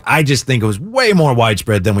anybody. I just think it was way more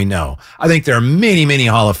widespread than we know. I think there are many, many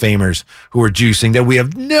Hall of Famers who are juicing that we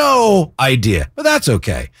have no idea, but that's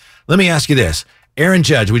okay. Let me ask you this. Aaron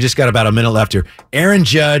Judge, we just got about a minute left here. Aaron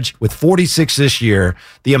Judge with 46 this year.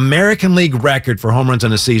 The American League record for home runs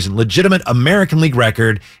in a season, legitimate American League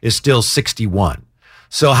record, is still 61.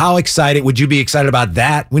 So how excited would you be excited about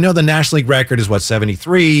that? We know the National League record is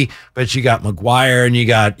 73, but you got McGuire and you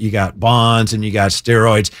got Bonds and you got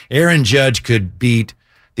steroids. Aaron Judge could beat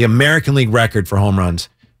the American League record for home runs,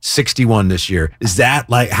 61 this year. Is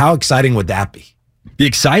that how exciting would that be? Be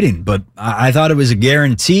exciting, but I thought it was a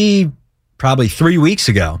guarantee probably 3 weeks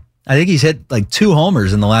ago. I think he's hit like 2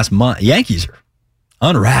 homers in the last month. Yankees are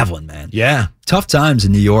unraveling, man. Yeah. Tough times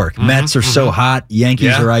in New York. Mets are so hot.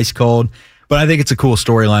 Yankees are ice cold. But I think it's a cool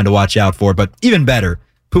storyline to watch out for. But even better,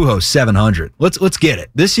 Pujols 700. Let's get it.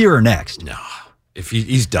 This year or next? No. If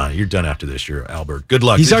he's done, you're done after this year, Albert. Good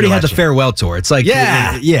luck. He's already had the farewell tour. It's like,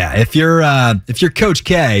 yeah. If you're Coach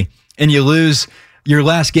K and you lose your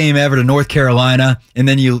last game ever to North Carolina, and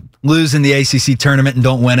then you lose in the ACC tournament and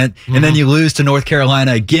don't win it, and then you lose to North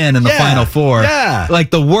Carolina again in the Final Four. Yeah.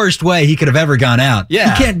 Like the worst way he could have ever gone out.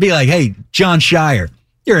 Yeah. You can't be like, hey, John Shire,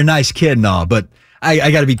 you're a nice kid and all, but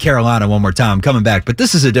I got to be Carolina one more time. I'm coming back. But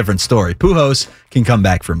this is a different story. Pujols can come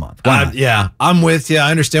back for a month. Yeah, I'm with you.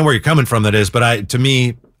 I understand where you're coming from, that is. But to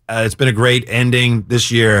me, it's been a great ending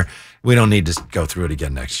this year. We don't need to go through it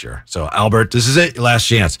again next year. So, Albert, this is it. Last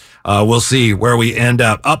chance. We'll see where we end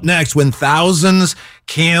up. Up next, when thousands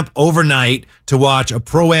camp overnight to watch a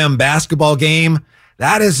Pro-Am basketball game,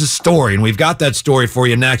 that is a story. And we've got that story for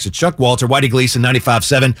you next. It's Chuck Walter, Whitey Gleason,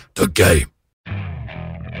 95.7, The Game.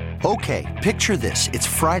 Okay, picture this. It's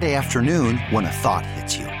Friday afternoon when a thought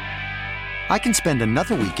hits you. I can spend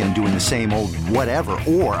another weekend doing the same old whatever,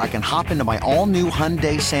 or I can hop into my all-new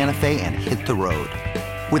Hyundai Santa Fe and hit the road.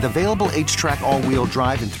 With available H-Track all-wheel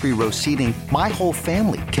drive and 3-row seating, my whole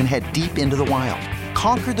family can head deep into the wild.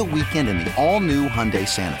 Conquer the weekend in the all-new Hyundai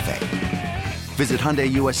Santa Fe. Visit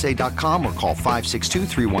HyundaiUSA.com or call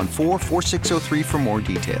 562-314-4603 for more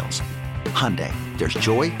details. Hyundai, there's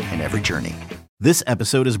joy in every journey. This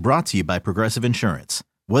episode is brought to you by Progressive Insurance.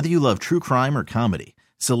 Whether you love true crime or comedy,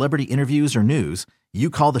 celebrity interviews or news, you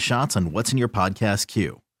call the shots on what's in your podcast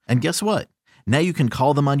queue. And guess what? Now you can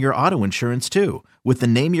call them on your auto insurance too with the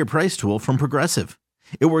Name Your Price tool from Progressive.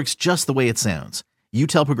 It works just the way it sounds. You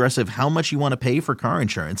tell Progressive how much you want to pay for car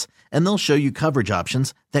insurance, and they'll show you coverage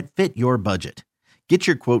options that fit your budget. Get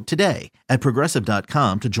your quote today at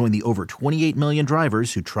Progressive.com to join the over 28 million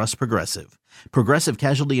drivers who trust Progressive. Progressive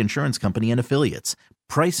Casualty Insurance Company and Affiliates.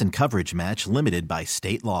 Price and coverage match limited by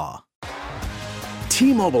state law.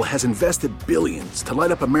 T-Mobile has invested billions to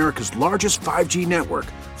light up America's largest 5G network,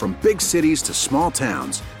 from big cities to small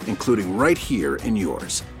towns, including right here in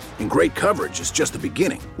yours. And great coverage is just the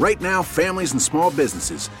beginning. Right now, families and small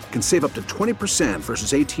businesses can save up to 20%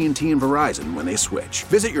 versus AT&T and Verizon when they switch.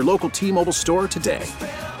 Visit your local T-Mobile store today.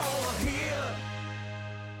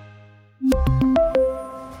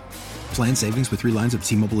 Plan savings with 3 lines of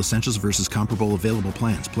T-Mobile Essentials versus comparable available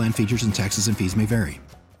plans. Plan features and taxes and fees may vary.